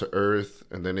goes out to Earth,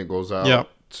 and then it goes out Yeah.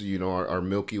 to our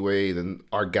Milky Way, then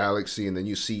our galaxy, and then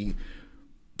you see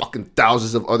fucking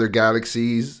thousands of other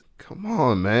galaxies. Come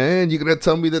on, man. You're going to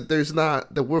tell me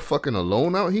that we're fucking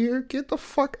alone out here? Get the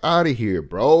fuck out of here,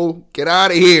 bro. Get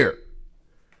out of here.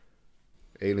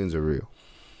 Aliens are real.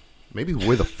 Maybe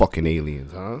we're the fucking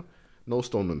aliens, huh? No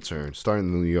stone unturned.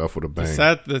 Starting the new year off with a bang.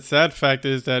 The sad fact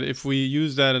is that if we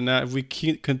use that if we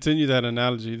continue that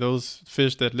analogy, those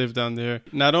fish that live down there,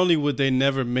 not only would they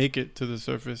never make it to the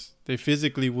surface, they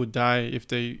physically would die if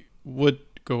they would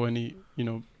go any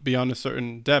beyond a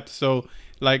certain depth. So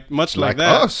much like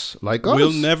that, like we'll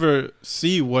us. never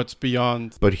see what's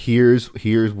beyond. But here's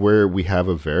where we have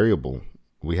a variable.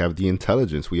 We have the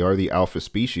intelligence. We are the alpha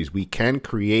species. We can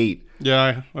create.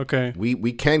 Yeah. Okay.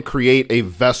 We can create a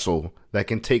vessel that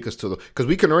can take us to because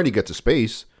we can already get to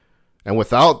space, and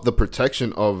without the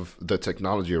protection of the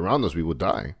technology around us, we would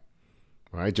die.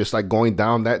 Right? Just like going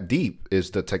down that deep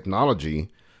is the technology,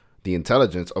 the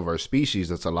intelligence of our species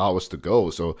that's allow us to go.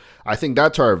 So I think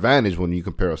that's our advantage when you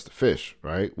compare us to fish,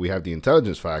 right? We have the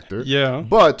intelligence factor. Yeah.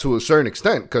 But to a certain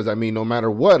extent, because I mean, no matter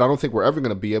what, I don't think we're ever going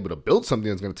to be able to build something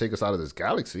that's going to take us out of this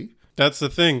galaxy. That's the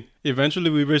thing. Eventually,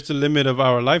 we reach the limit of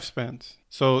our lifespans.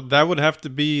 So that would have to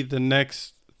be the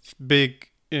next big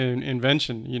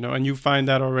invention, and you find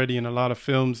that already in a lot of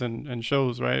films and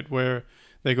shows, right? Where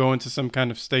they go into some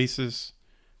kind of stasis,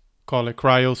 call it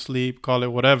cryo sleep, call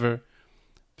it whatever,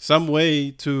 some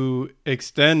way to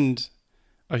extend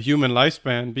a human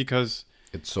lifespan because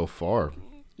It's so far.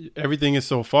 everything is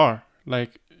so far.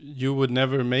 Like you would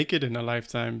never make it in a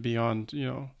lifetime beyond,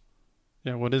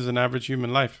 what is an average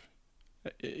human life?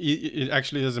 It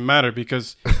actually doesn't matter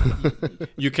because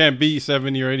you can't be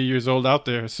 70 or 80 years old out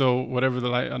there. So whatever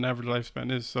an average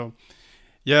lifespan is. So,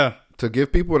 yeah. To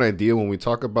give people an idea, when we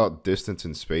talk about distance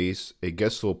in space, it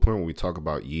gets to a point where we talk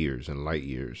about years and light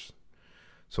years.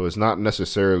 So it's not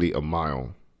necessarily a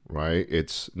mile, right?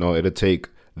 It'll take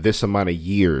this amount of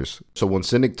years. So when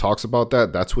Cynic talks about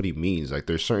that, that's what he means. Like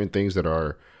there's certain things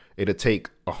it'll take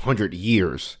 100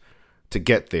 years to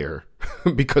get there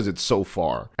because it's so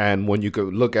far. And when you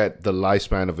could look at the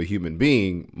lifespan of a human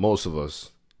being, most of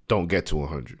us don't get to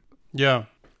 100. Yeah,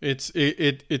 it's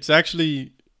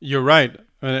actually, you're right.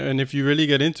 And if you really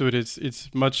get into it,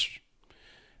 it's much,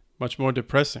 much more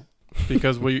depressing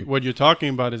because what you're talking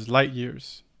about is light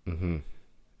years. Mm-hmm.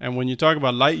 And when you talk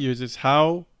about light years, it's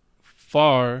how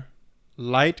far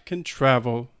light can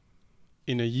travel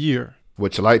in a year.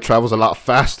 Which light travels a lot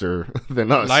faster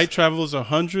than us. Light travels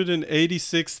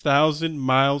 186,000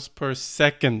 miles per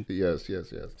second. Yes.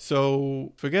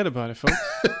 So forget about it, folks.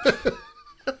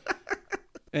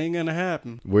 Ain't gonna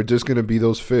happen. We're just going to be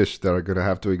those fish that are going to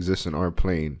have to exist in our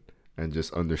plane and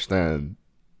just understand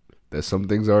that some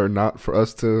things are not for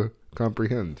us to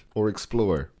comprehend or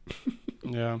explore.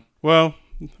 Yeah. Well,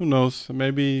 who knows?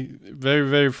 Maybe very,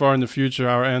 very far in the future,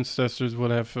 our ancestors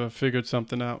would have figured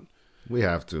something out. We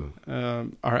have to.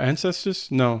 Our ancestors?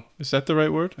 No. Is that the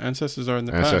right word? Ancestors are in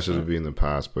the past. Ancestors Right? would be in the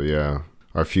past, but yeah,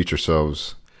 our future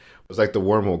selves. It's like the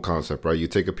wormhole concept, right? You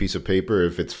take a piece of paper.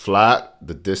 If it's flat,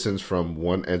 the distance from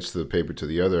one edge to the paper to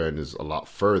the other end is a lot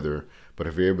further. But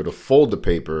if you're able to fold the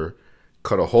paper,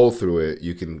 cut a hole through it,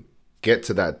 you can get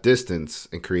to that distance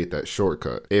and create that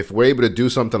shortcut. If we're able to do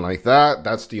something like that,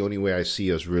 that's the only way I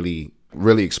see us really,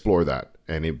 really explore that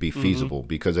and it be feasible. Mm-hmm.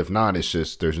 Because if not, it's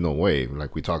just, there's no way.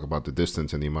 Like we talk about the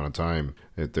distance and the amount of time,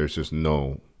 there's just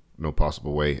no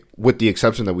possible way. With the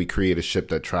exception that we create a ship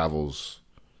that travels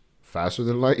faster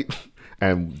than light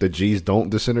and the G's don't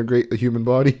disintegrate the human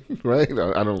body, right?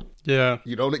 I don't. Yeah.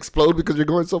 You don't explode because you're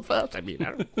going so fast. I mean,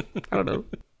 I don't know.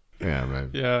 Yeah, man.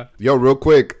 Yeah. Yo, real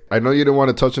quick, I know you didn't want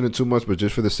to touch on it too much, but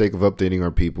just for the sake of updating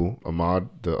our people,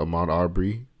 Ahmaud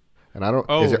Arbery. And I don't.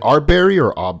 Is it Arbery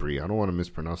or Aubrey? I don't want to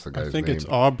mispronounce the guy's name. I think it's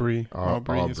Aubrey.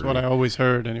 Aubrey is what I always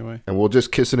heard anyway. And we'll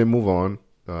just kiss it and move on.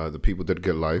 The people did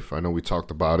get life. I know we talked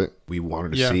about it. We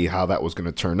wanted to see how that was going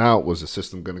to turn out. Was the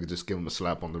system going to just give him a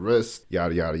slap on the wrist?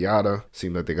 Yada yada yada.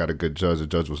 Seemed like they got a good judge. The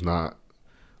judge was not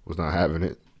having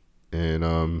it, and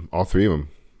all three of them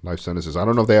life sentences. I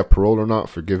don't know if they have parole or not.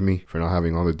 Forgive me for not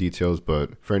having all the details,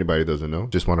 but for anybody that doesn't know,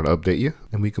 just wanted to update you,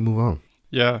 and we can move on.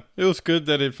 Yeah, it was good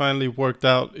that it finally worked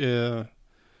out in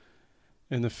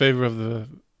the favor of the,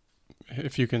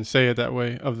 if you can say it that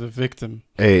way, of the victim.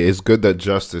 Hey, it's good that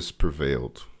justice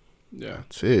prevailed. Yeah.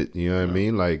 That's it. You know what I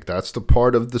mean? Like, that's the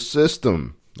part of the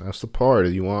system. That's the part.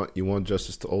 You want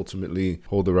justice to ultimately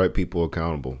hold the right people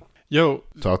accountable. Yo.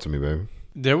 Talk to me, baby.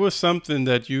 There was something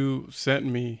that you sent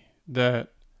me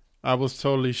that I was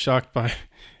totally shocked by.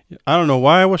 I don't know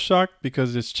why I was shocked,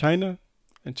 because it's China,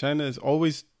 and China is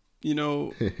always,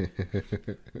 doing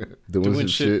some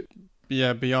shit.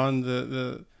 Yeah, beyond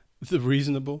the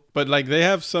reasonable. But like, they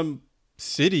have some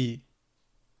city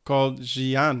called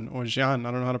Xi'an,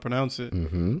 I don't know how to pronounce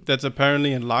it, that's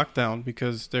apparently in lockdown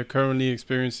because they're currently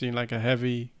experiencing like a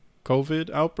heavy COVID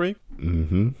outbreak.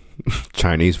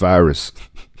 Chinese virus.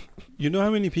 You know how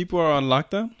many people are on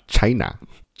lockdown? China.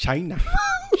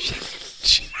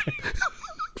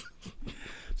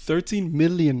 13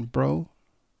 million, bro.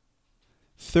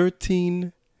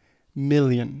 13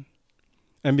 million.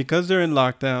 And because they're in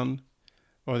lockdown,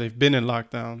 or they've been in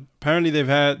lockdown, apparently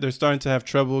they're starting to have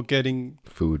trouble getting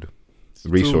food,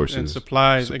 resources, and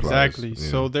supplies. Exactly. Yeah.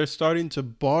 So they're starting to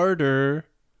barter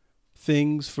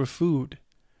things for food,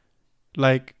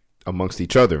 like amongst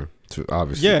each other.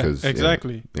 Obviously, yeah,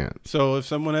 exactly. Yeah. So if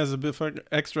someone has a bit of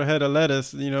extra head of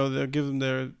lettuce, they'll give them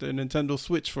their Nintendo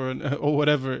Switch or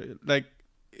whatever. Like,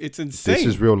 it's insane. This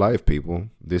is real life, people.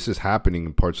 This is happening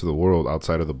in parts of the world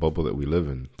outside of the bubble that we live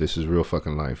in. This is real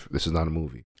fucking life. This is not a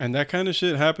movie. And that kind of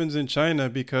shit happens in China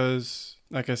because,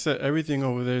 like I said, everything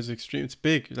over there is extreme. It's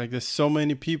big. Like, there's so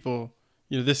many people.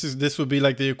 This would be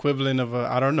like the equivalent of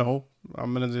I don't know.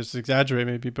 I'm gonna just exaggerate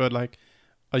maybe, but like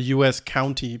a U.S.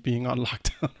 county being on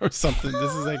lockdown or something.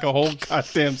 This is like a whole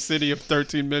goddamn city of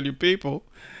 13 million people.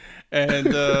 And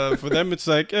for them, it's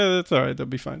like, yeah, that's all right. They'll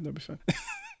be fine.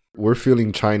 We're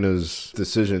feeling China's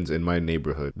decisions in my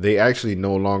neighborhood. They actually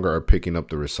no longer are picking up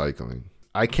the recycling.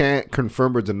 I can't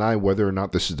confirm or deny whether or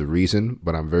not this is the reason,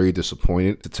 but I'm very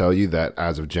disappointed to tell you that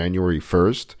as of January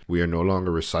 1st, we are no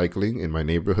longer recycling in my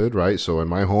neighborhood, right? So in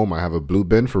my home, I have a blue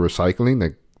bin for recycling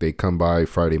that they come by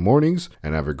Friday mornings,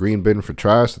 and I have a green bin for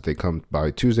trash that they come by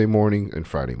Tuesday morning and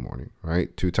Friday morning,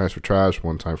 right? 2 times for trash,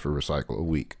 1 time for recycle a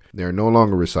week. They're no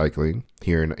longer recycling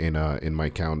here in my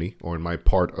county or in my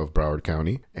part of Broward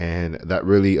County, and that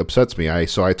really upsets me.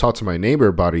 So I talked to my neighbor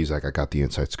about it. He's like, I got the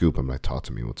inside scoop. I'm like, talk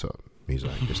to me. What's up? He's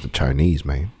like, it's the Chinese,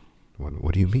 man.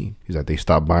 What do you mean? He's like, they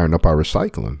stopped buying up our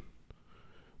recycling.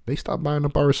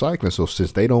 So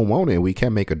since they don't want it, we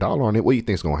can't make $1 on it. What do you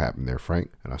think's going to happen there,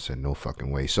 Frank? And I said, no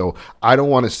fucking way. So I don't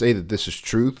want to say that this is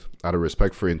truth out of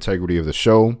respect for integrity of the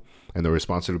show and the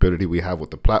responsibility we have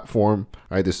with the platform.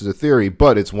 Right? This is a theory,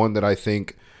 but it's one that I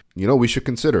think, we should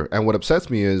consider. And what upsets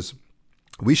me is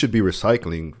we should be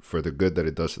recycling for the good that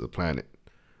it does to the planet,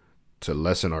 to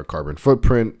lessen our carbon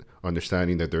footprint,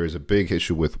 understanding that there is a big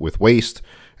issue with waste,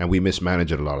 and we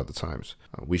mismanage it a lot of the times.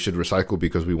 We should recycle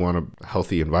because we want a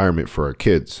healthy environment for our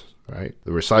kids, right? The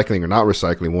recycling or not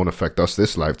recycling won't affect us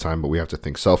this lifetime, but we have to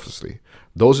think selflessly.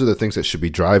 Those are the things that should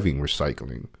be driving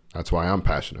recycling. That's why I'm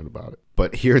passionate about it.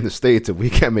 But here in the States, if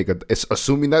we can't it's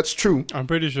assuming that's true. I'm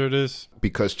pretty sure it is.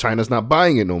 Because China's not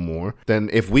buying it no more, then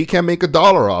if we can't make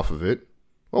 $1 off of it,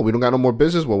 well, we don't got no more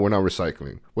business. Well, we're not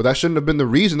recycling. Well, that shouldn't have been the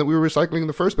reason that we were recycling in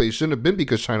the first place. It shouldn't have been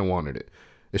because China wanted it.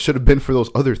 It should have been for those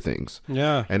other things.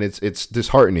 Yeah. And it's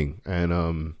disheartening,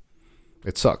 and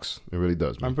it sucks. It really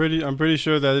does, man. I'm pretty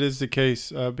sure that it is the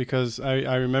case because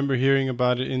I remember hearing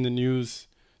about it in the news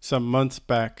some months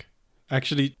back.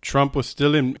 Actually, Trump was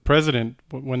still in president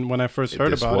when I first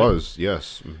heard about it. This was,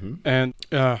 yes. Mm-hmm. And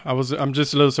I'm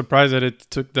just a little surprised that it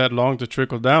took that long to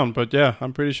trickle down. But yeah,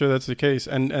 I'm pretty sure that's the case.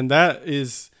 And that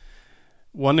is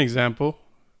one example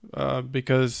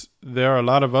because there are a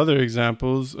lot of other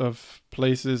examples of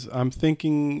places. I'm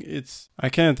thinking I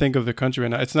can't think of the country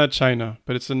right now. It's not China,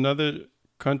 but it's another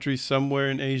country somewhere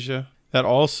in Asia that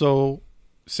also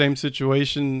same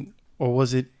situation. Or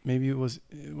was it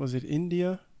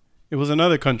India? It was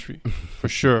another country, for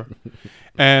sure.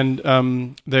 And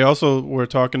they also were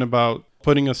talking about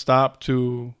putting a stop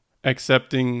to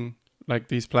accepting like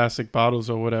these plastic bottles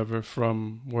or whatever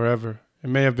from wherever. It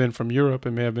may have been from Europe.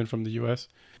 It may have been from the US.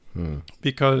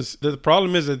 Because the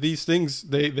problem is that these things,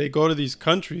 they go to these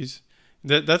countries.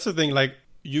 That's the thing. Like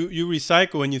you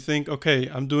recycle and you think, okay,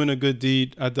 I'm doing a good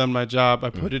deed. I've done my job. I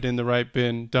put it in the right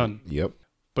bin. Done. Yep.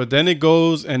 But then it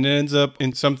goes and it ends up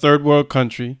in some third world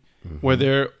country where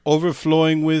they're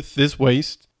overflowing with this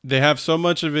waste. They have so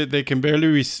much of it, they can barely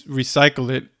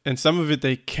recycle it. And some of it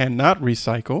they cannot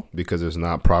recycle. Because it's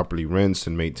not properly rinsed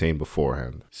and maintained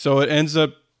beforehand. So it ends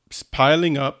up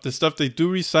piling up. The stuff they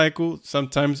do recycle,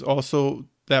 sometimes also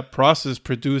that process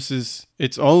produces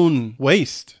its own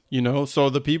waste, you know? So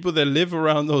the people that live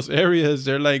around those areas,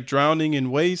 they're like drowning in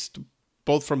waste,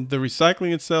 both from the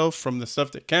recycling itself, from the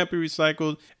stuff that can't be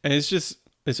recycled. And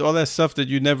it's all that stuff that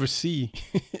you never see.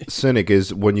 Cynic,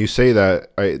 is when you say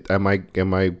that, am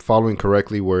I following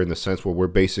correctly? We're in the sense where we're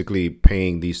basically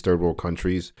paying these third world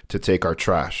countries to take our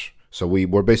trash. So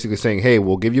we're basically saying, hey,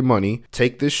 we'll give you money,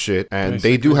 take this shit. And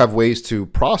basically, they do have ways to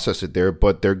process it there,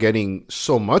 but they're getting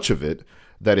so much of it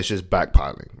that it's just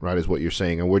backpiling, right, is what you're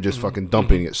saying. And we're just fucking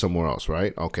dumping it somewhere else,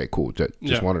 right? Okay, cool.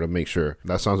 Just wanted to make sure.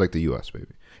 That sounds like the U.S., baby.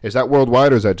 Is that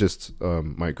worldwide or is that just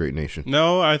my great nation?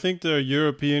 No, I think there are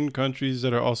European countries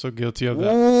that are also guilty of that.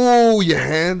 Oh, your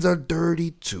hands are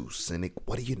dirty too, Cynic.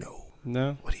 What do you know?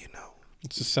 No. What do you know?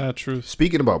 It's a sad truth.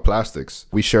 Speaking about plastics,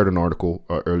 we shared an article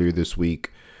earlier this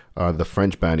week, the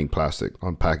French banning plastic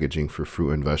on packaging for fruit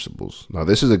and vegetables. Now,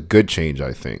 this is a good change,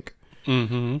 I think.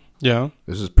 Mm-hmm. Yeah.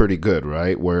 This is pretty good,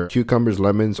 right? Where cucumbers,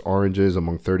 lemons, oranges,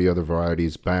 among 30 other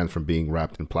varieties banned from being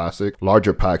wrapped in plastic.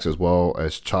 Larger packs as well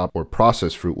as chopped or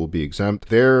processed fruit will be exempt.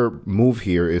 Their move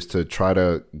here is to try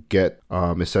to get,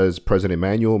 it says President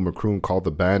Emmanuel Macron called the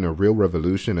ban a real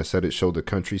revolution and said it showed the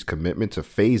country's commitment to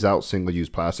phase out single-use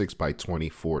plastics by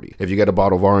 2040. If you get a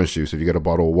bottle of orange juice, if you get a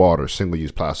bottle of water,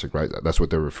 single-use plastic, right? That's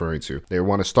what they're referring to. They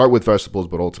want to start with vegetables,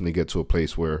 but ultimately get to a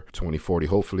place where 2040,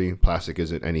 hopefully, plastic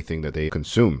isn't anything that they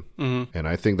consume. Mm-hmm. And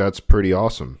I think that's pretty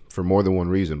awesome for more than one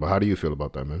reason. But how do you feel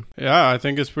about that, man? Yeah, I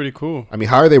think it's pretty cool. I mean,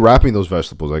 how are they wrapping those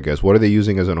vegetables, I guess? What are they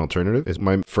using as an alternative is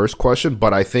my first question.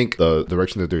 But I think the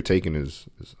direction that they're taking is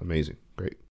amazing.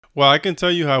 Great. Well, I can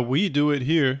tell you how we do it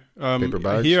here. Paper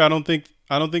bags? Here, I don't think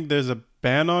there's a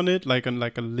ban on it, like a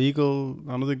legal.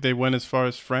 I don't think they went as far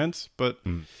as France, but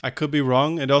I could be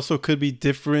wrong. It also could be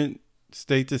different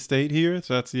state to state here,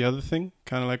 so that's the other thing,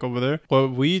 kind of like over there.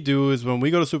 What we do is when we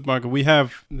go to the supermarket,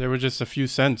 there were just a few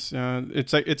cents.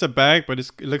 It's a bag, but it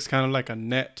looks kind of like a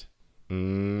net.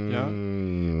 Yeah,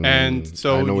 and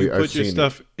so you put your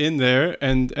stuff in there,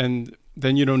 and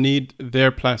then you don't need their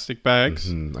plastic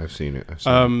bags. I've seen it.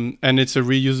 And it's a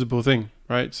reusable thing,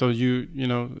 right? So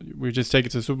we just take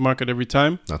it to the supermarket every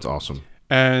time. That's awesome.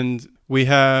 And we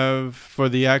have, for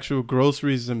the actual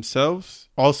groceries themselves,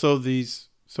 also these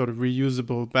sort of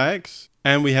reusable bags,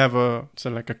 and we have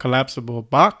like a collapsible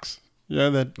box. Yeah,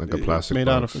 that like a plastic made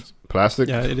box. out of plastic.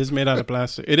 Yeah, it is made out of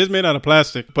plastic. It is made out of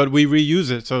plastic, but we reuse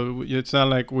it, so it's not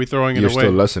like we're throwing it away. You're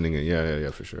still lessening it. Yeah,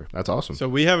 for sure. That's awesome. So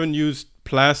we haven't used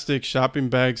plastic shopping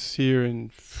bags here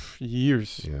in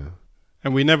years. Yeah,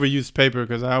 and we never used paper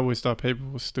because I always thought paper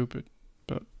was stupid.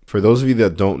 But for those of you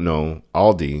that don't know,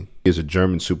 Aldi is a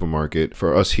German supermarket.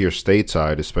 For us here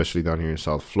stateside, especially down here in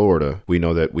South Florida, we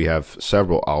know that we have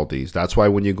several Aldis. That's why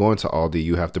when you go into Aldi,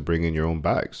 you have to bring in your own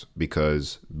bags,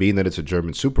 because being that it's a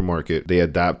German supermarket, they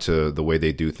adapt to the way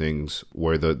they do things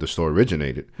where the store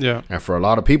originated. Yeah. And for a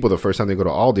lot of people, the first time they go to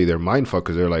Aldi, they're mindfucked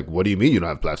because they're like, what do you mean you don't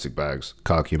have plastic bags?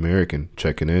 Cocky American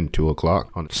checking in 2:00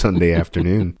 on Sunday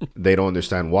afternoon. They don't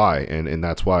understand why. And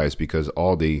that's why. It's because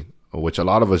Aldi, which a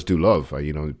lot of us do love,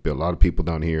 a lot of people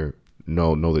down here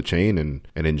know the chain and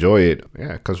enjoy it.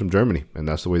 Yeah, it comes from Germany, and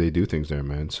that's the way they do things there,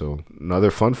 man. So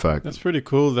another fun fact. That's pretty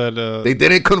cool that they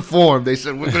didn't conform. They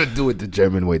said, we're gonna do it the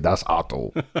German way. That's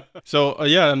Otto. So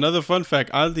another fun fact.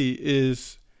 Aldi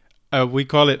is we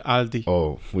call it Aldi.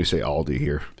 Oh, we say Aldi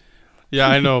here. Yeah,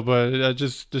 I know, but let's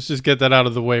just get that out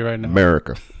of the way right now.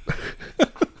 America.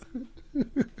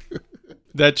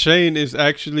 That chain is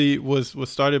actually was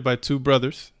started by two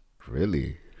brothers.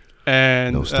 Really?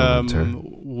 And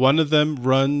one of them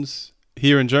runs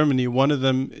here in Germany. One of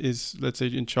them is, let's say,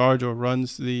 in charge or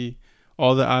runs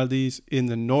all the Aldis in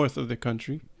the north of the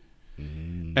country.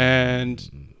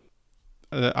 And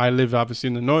I live obviously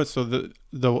in the north, so the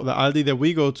Aldi that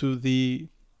we go to, the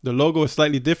logo is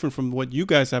slightly different from what you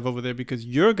guys have over there, because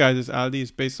your guys' Aldi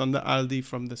is based on the Aldi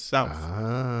from the south,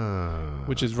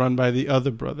 which is run by the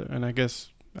other brother. And I guess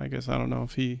I don't know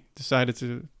if he decided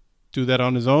to do that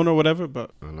on his own or whatever,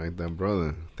 but I like that,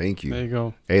 brother. Thank you. There you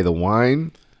go. Hey, the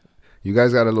wine, you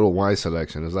guys got a little wine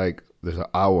selection. It's like there's an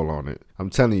owl on it.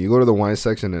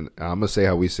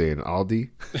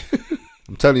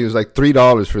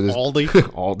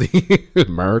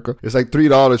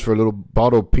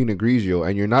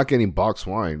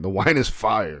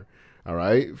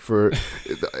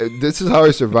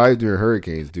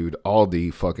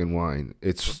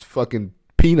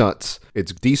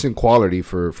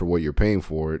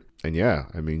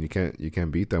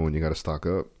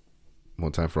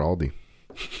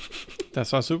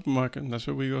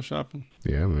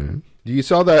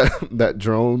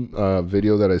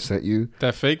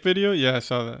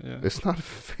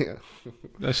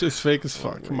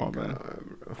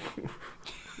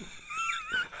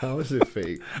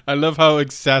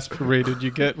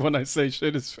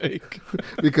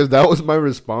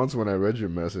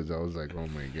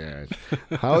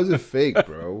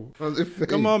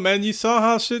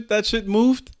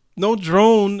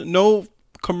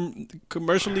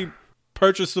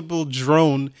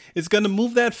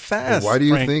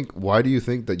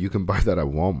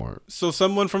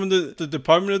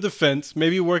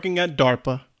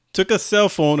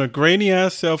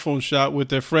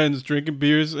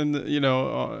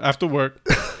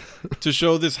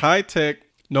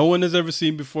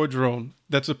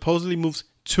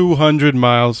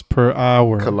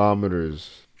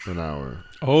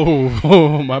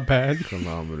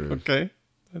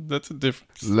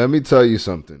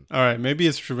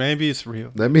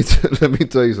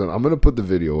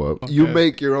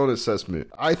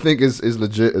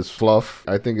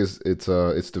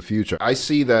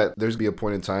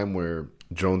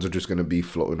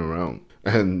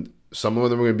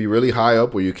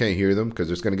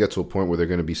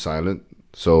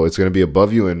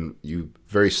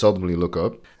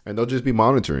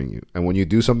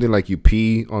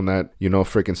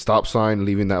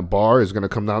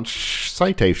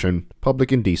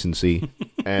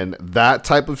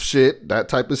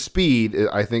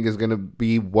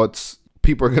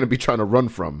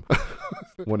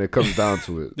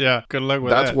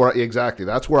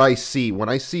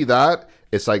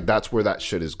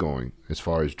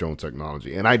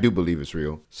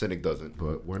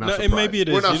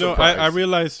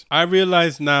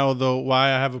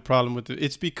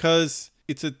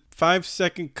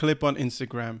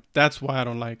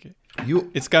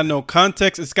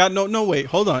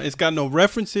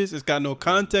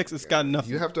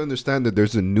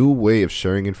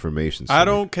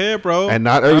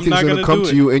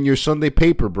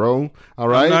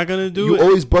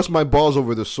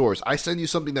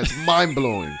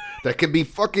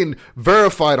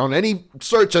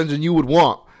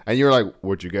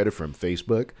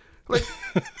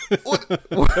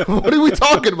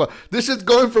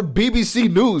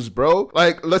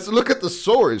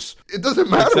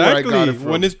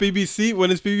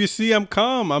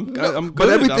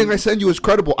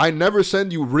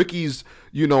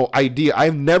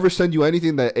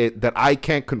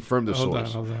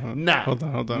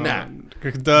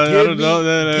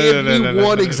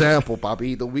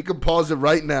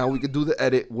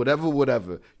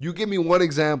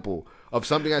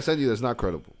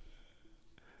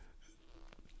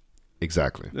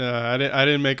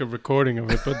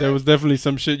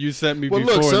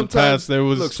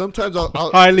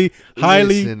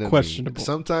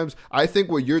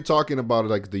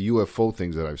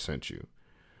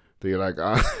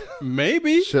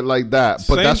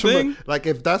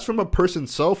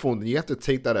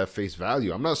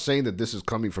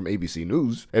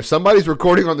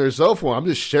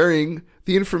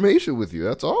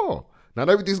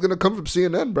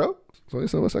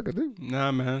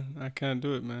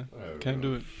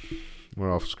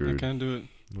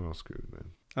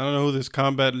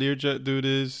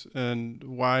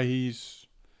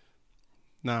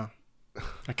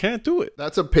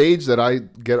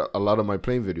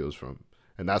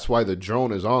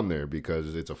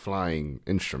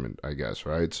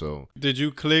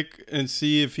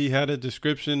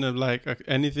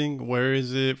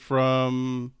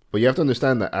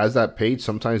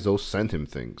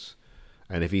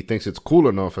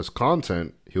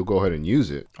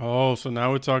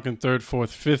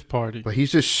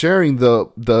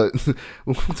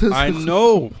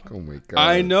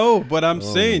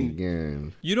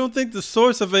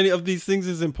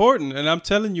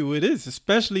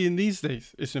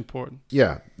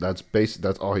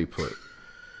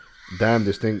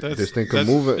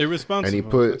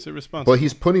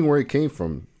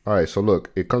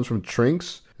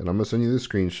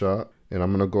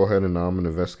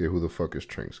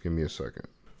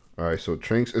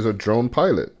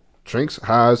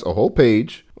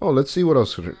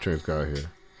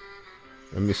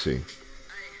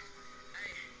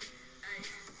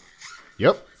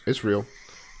 Yep, it's real.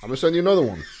 I'm gonna send you another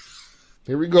one.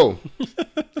 Here we go.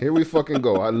 Here we fucking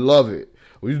go. I love it.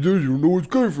 What you do? You know it's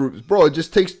good for, bro. It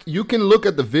just takes. You can look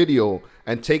at the video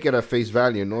and take it at face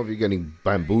value and know if you're getting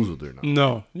bamboozled or not.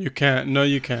 No, you can't. No,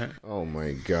 you can't. Oh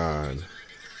my god.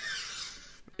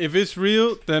 If it's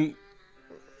real, then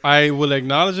I will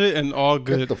acknowledge it and all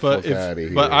good. Get the fuck outta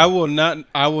here. But I will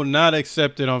not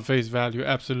accept it on face value.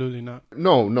 Absolutely not.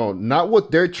 No, not what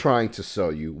they're trying to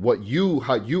sell you.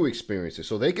 How you experience it.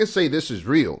 So they can say this is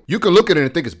real. You can look at it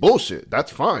and think it's bullshit.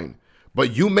 That's fine.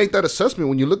 But you make that assessment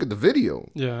when you look at the video.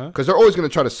 Yeah. Because they're always going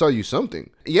to try to sell you something.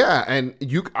 Yeah, and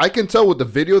I can tell with the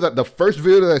video, that the first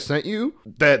video that I sent you,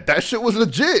 that shit was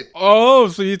legit. Oh,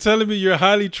 so you're telling me your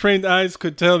highly trained eyes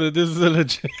could tell that this is a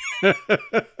legit...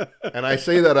 And I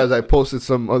say that as I posted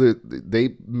they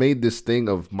made this thing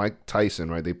of Mike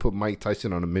Tyson, right? They put Mike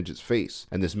Tyson on a midget's face,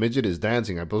 and this midget is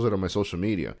dancing. I posted it on my social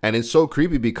media, and it's so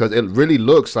creepy because it really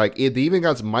looks like it. They even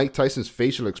got Mike Tyson's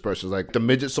facial expressions, like the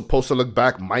midget's supposed to look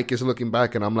back, Mike is looking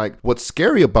back, and I'm like, what's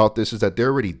scary about this is that they're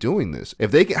already doing this.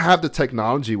 If they can have the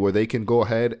technology where they can go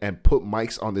ahead and put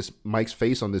Mike's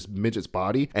face on this midget's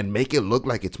body and make it look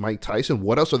like it's Mike Tyson,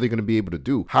 what else are they going to be able to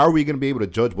do? How are we going to be able to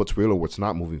judge what's real or what's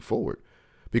not moving forward?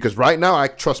 Because right now I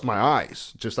trust my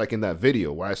eyes, just like in that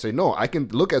video where I say, no, I can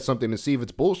look at something and see if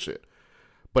it's bullshit.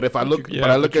 But if I look,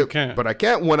 but I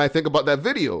can't when I think about that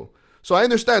video. So I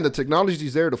understand the technology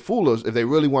is there to fool us if they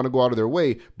really want to go out of their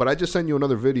way. But I just sent you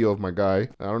another video of my guy.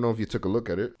 I don't know if you took a look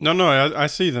at it. No, I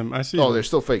see them. I see them. They're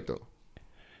still fake though.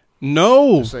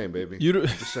 No. Just saying, baby.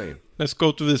 Just saying. Let's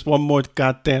go through this one more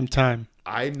goddamn time.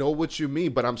 I know what you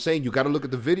mean, but I'm saying you got to look at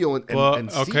the video and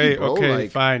okay, see, bro. Okay,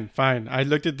 fine. I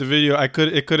looked at the video. It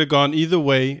could have gone either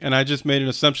way, and I just made an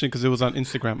assumption because it was on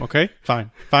Instagram. Okay,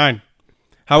 fine.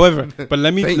 However, but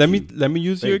let me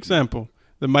use your example,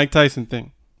 the Mike Tyson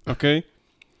thing. Okay,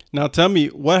 now tell me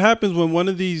what happens when one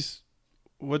of these,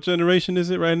 what generation is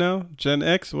it right now? Gen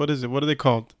X? What is it? What are they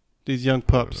called? These young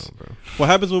pups. I don't know, what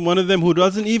happens when one of them who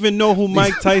doesn't even know who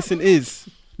Mike Tyson is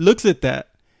looks at that?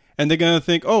 And they're going to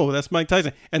think, oh, that's Mike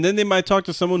Tyson. And then they might talk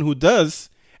to someone who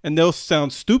does, and they'll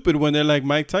sound stupid when they're like,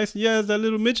 Mike Tyson? Yeah, it's that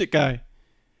little midget guy.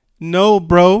 No,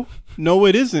 bro. No,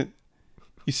 it isn't.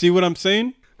 You see what I'm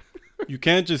saying? You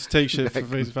can't just take shit for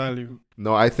face value.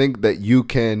 No, I think that you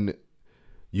can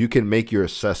make your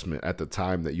assessment at the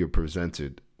time that you're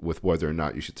presented with whether or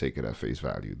not you should take it at face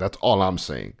value. That's all I'm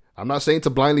saying. I'm not saying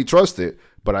to blindly trust it,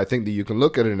 but I think that you can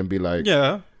look at it and be like...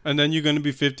 Yeah, and then you're going to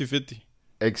be 50-50.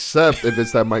 Except if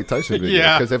it's that Mike Tyson video.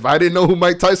 Yeah. Because if I didn't know who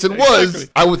Mike Tyson was,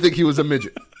 I would think he was a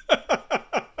midget.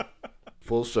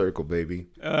 Full circle, baby.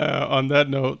 On that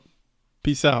note,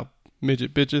 peace out,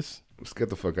 midget bitches. Let's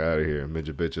get the fuck out of here,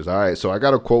 midget bitches. All right, so I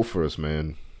got a quote for us,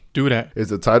 man. Do that. Is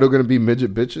the title going to be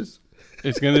Midget Bitches?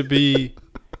 It's going to be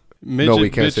Midget Bitches. No,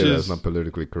 we can't say that. That's not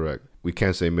politically correct. We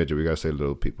can't say midget. We got to say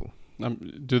little people.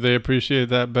 Do they appreciate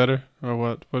that better? Or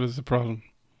what? What is the problem?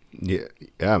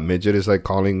 Yeah. Midget is like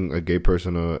calling a gay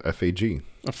person a FAG.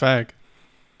 A fag.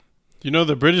 You know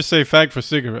the British say fag for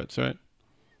cigarettes, right?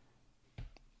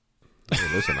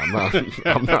 Hey, listen, I'm not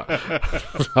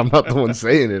the one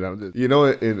saying it. I'm just,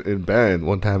 in band,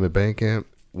 one time at band camp,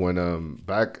 when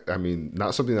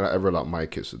not something that I ever allowed my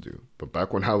kids to do, but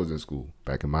back when I was in school,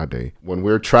 back in my day, when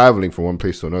we're traveling from one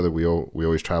place to another, we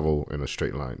always travel in a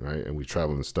straight line, right? And we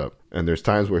travel in step. And there's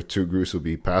times where two groups will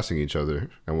be passing each other,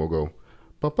 and we'll go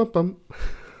bum bum bum,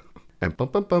 and bum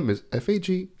bum bum is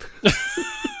FAG.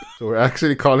 So we're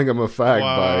actually calling them a fag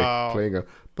by playing a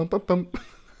bum bum bum.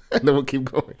 And then we'll keep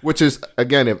going. Which is,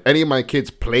 again, if any of my kids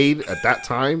played at that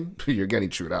time, you're getting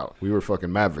chewed out. We were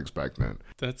fucking Mavericks back then.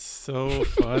 That's so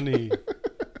funny.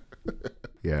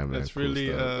 Yeah, man. That's cool really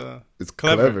it's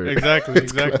clever. Exactly.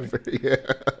 Clever, yeah.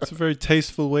 It's a very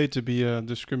tasteful way to be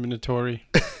discriminatory.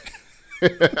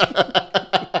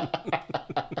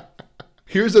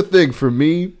 Here's the thing for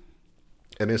me,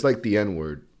 and it's like the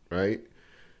N-word, right?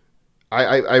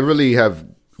 I really have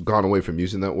gone away from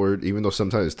using that word, even though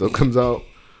sometimes it still comes out,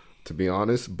 to be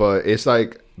honest. But it's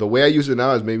like the way I use it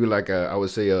now is maybe like I would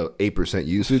say a 8%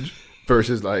 usage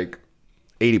versus like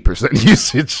 80%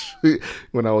 usage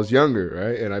when I was younger,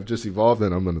 right? And I've just evolved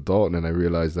and I'm an adult, and then I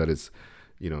realized that it's,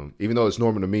 even though it's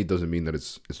normal to me, it doesn't mean that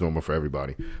it's normal for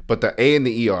everybody. But the A and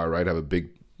the ER, right, have a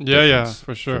big difference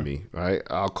for sure. For me, right?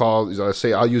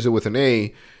 I'll use it with an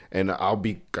A, and I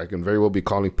can very well be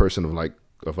calling person of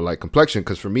a light complexion,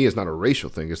 because for me it's not a racial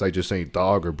thing. It's like just saying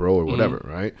dog or bro or whatever,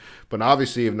 right? But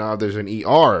obviously if now there's an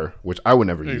ER, which I would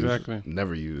never use,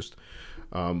 never used.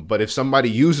 But if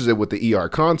somebody uses it with the ER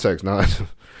context, now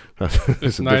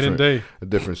it's a night and day, a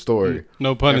different story.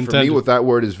 No pun intended. For me, with that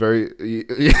word is very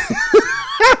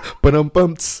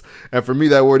Ba-dum-bumps. And for me,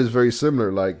 that word is very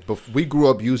similar. Like, we grew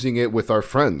up using it with our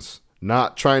friends,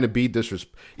 not trying to be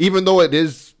disrespectful. Even though it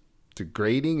is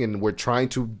degrading and we're trying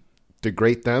to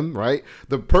degrade them, right?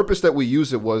 The purpose that we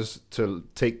use it was to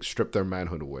strip their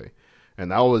manhood away.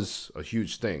 And that was a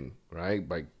huge thing, right?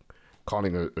 By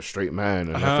calling a straight man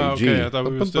an FAG. Okay, I thought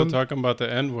we were still talking about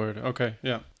the N word. Okay,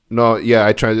 yeah. No, yeah,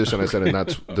 I transitioned. I said, and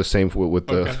that's the same with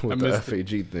the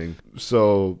FAG thing.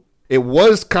 So it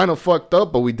was kind of fucked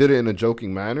up, but we did it in a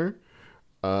joking manner.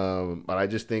 But I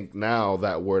just think now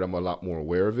that word, I'm a lot more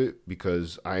aware of it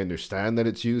because I understand that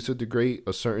it's used to degrade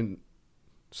a certain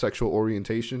sexual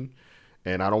orientation,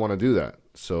 and I don't want to do that.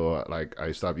 So like,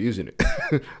 I stopped using it.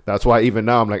 That's why even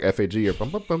now I'm like FAG or bum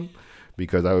bum bum,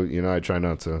 because I try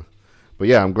not to. But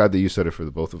yeah, I'm glad that you said it for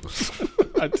the both of us.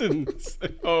 I didn't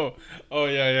say. Oh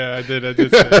yeah, I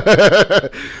did say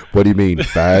it. What do you mean,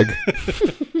 fag?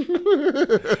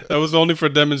 That was only for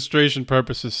demonstration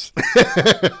purposes.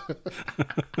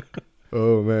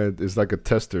 Oh man, it's like a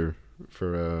tester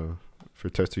for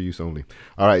tester use only.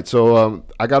 All right, so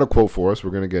I got a quote for us.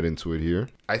 We're gonna get into it here.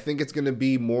 I think it's gonna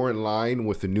be more in line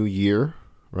with the new year,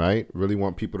 right? Really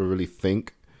want people to really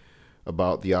think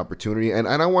about the opportunity, and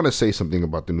I want to say something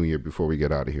about the new year before we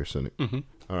get out of here, Cynic. Mm-hmm.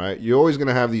 All right, you're always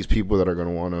gonna have these people that are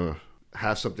gonna want to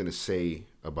have something to say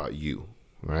about you,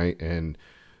 right? And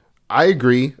I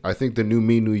agree. I think the new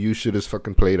me, new you shit is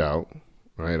fucking played out,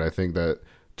 right? I think that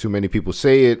too many people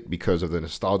say it because of the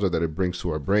nostalgia that it brings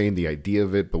to our brain, the idea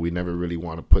of it, but we never really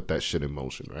want to put that shit in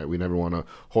motion, right? We never want to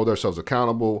hold ourselves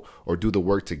accountable or do the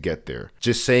work to get there.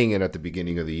 Just saying it at the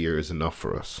beginning of the year is enough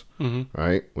for us,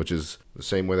 right? Which is the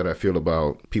same way that I feel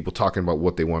about people talking about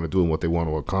what they want to do and what they want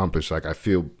to accomplish. Like, I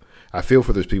feel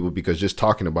for those people because just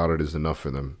talking about it is enough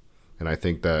for them. And I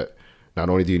think that not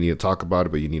only do you need to talk about it,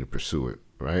 but you need to pursue it.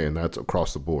 Right. And that's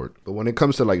across the board. But when it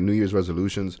comes to like New Year's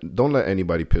resolutions, don't let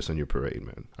anybody piss on your parade,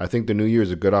 man. I think the New Year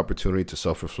is a good opportunity to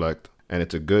self-reflect. And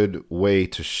it's a good way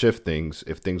to shift things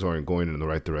if things aren't going in the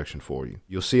right direction for you.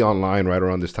 You'll see online right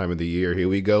around this time of the year, here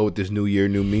we go with this new year,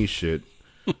 new me shit.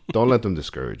 Don't let them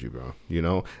discourage you, bro. You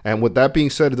know? And with that being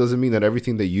said, it doesn't mean that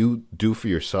everything that you do for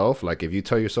yourself, like if you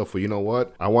tell yourself, well, you know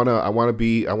what? I want to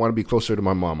be closer to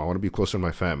my mom. I want to be closer to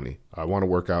my family. I want to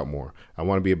work out more. I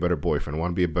want to be a better boyfriend. I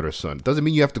want to be a better son. It doesn't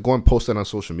mean you have to go and post that on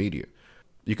social media.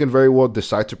 You can very well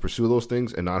decide to pursue those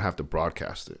things and not have to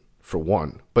broadcast it, for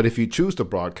one. But if you choose to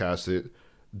broadcast it,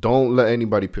 don't let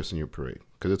anybody piss on your parade,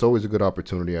 because it's always a good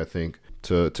opportunity, I think,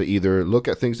 to either look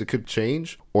at things that could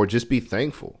change or just be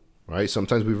thankful. Right?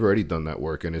 Sometimes we've already done that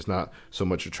work and it's not so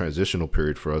much a transitional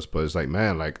period for us, but it's like,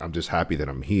 man, like, I'm just happy that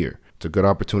I'm here. It's a good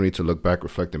opportunity to look back,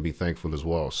 reflect, and be thankful as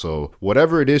well. So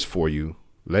whatever it is for you,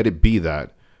 let it be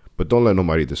that, but don't let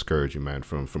nobody discourage you, man,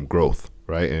 from growth,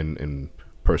 right? And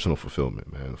personal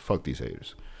fulfillment, man. Fuck these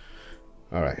haters.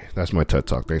 All right. That's my TED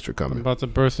Talk. Thanks for coming. I'm about to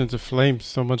burst into flames.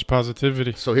 So much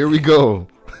positivity. So here we go.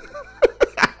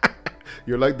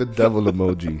 You're like the devil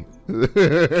emoji.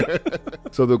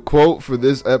 So the quote for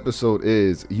this episode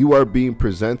is, you are being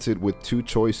presented with two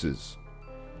choices: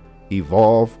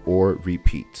 evolve or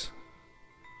repeat.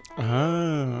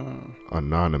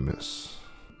 Anonymous.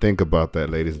 Think about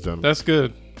that, ladies and gentlemen. That's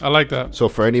good. I like that. So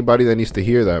for anybody that needs to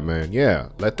hear that, man, yeah,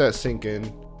 let that sink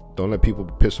in. Don't let people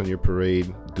piss on your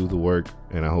parade. Do the work,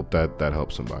 and I hope that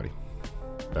helps somebody.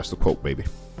 That's the quote, baby.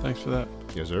 Thanks for that.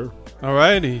 Yes, sir.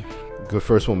 Alrighty. Good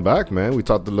first one back, man. We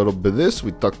talked a little bit of this.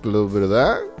 We talked a little bit of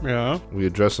that. Yeah. We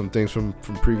addressed some things from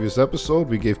previous episode.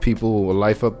 We gave people a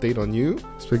life update on you.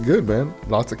 It's been good, man.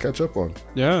 Lots to catch up on.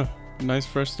 Yeah. Nice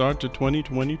fresh start to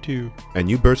 2022. And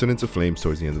you bursting into flames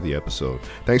towards the end of the episode.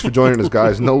 Thanks for joining us,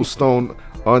 guys. No stone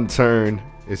unturned.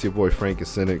 It's your boy Frank and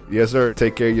Cynic. Yes, sir.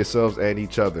 Take care of yourselves and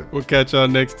each other. We'll catch y'all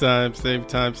next time. Same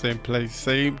place,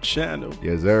 same channel.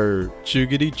 Yes, sir.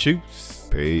 Choogity choos.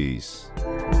 Peace.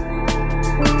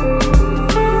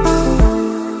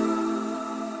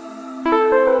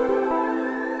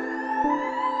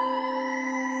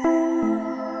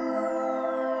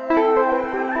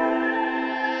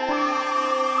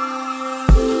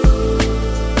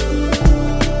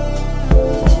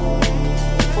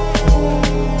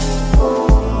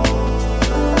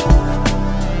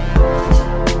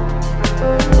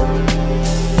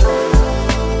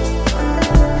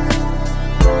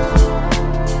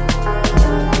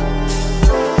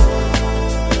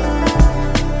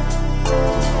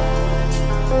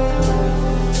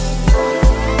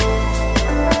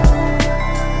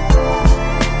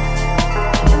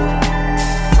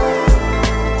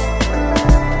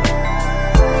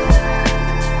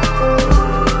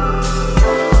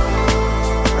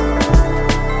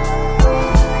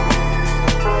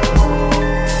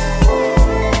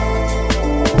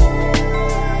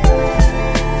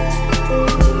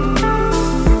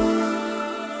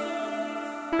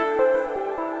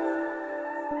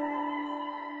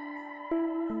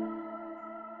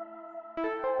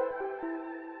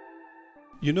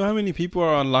 You know how many people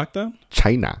are on lockdown?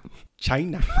 China.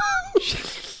 China.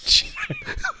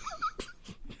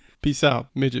 Peace out,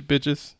 midget bitches.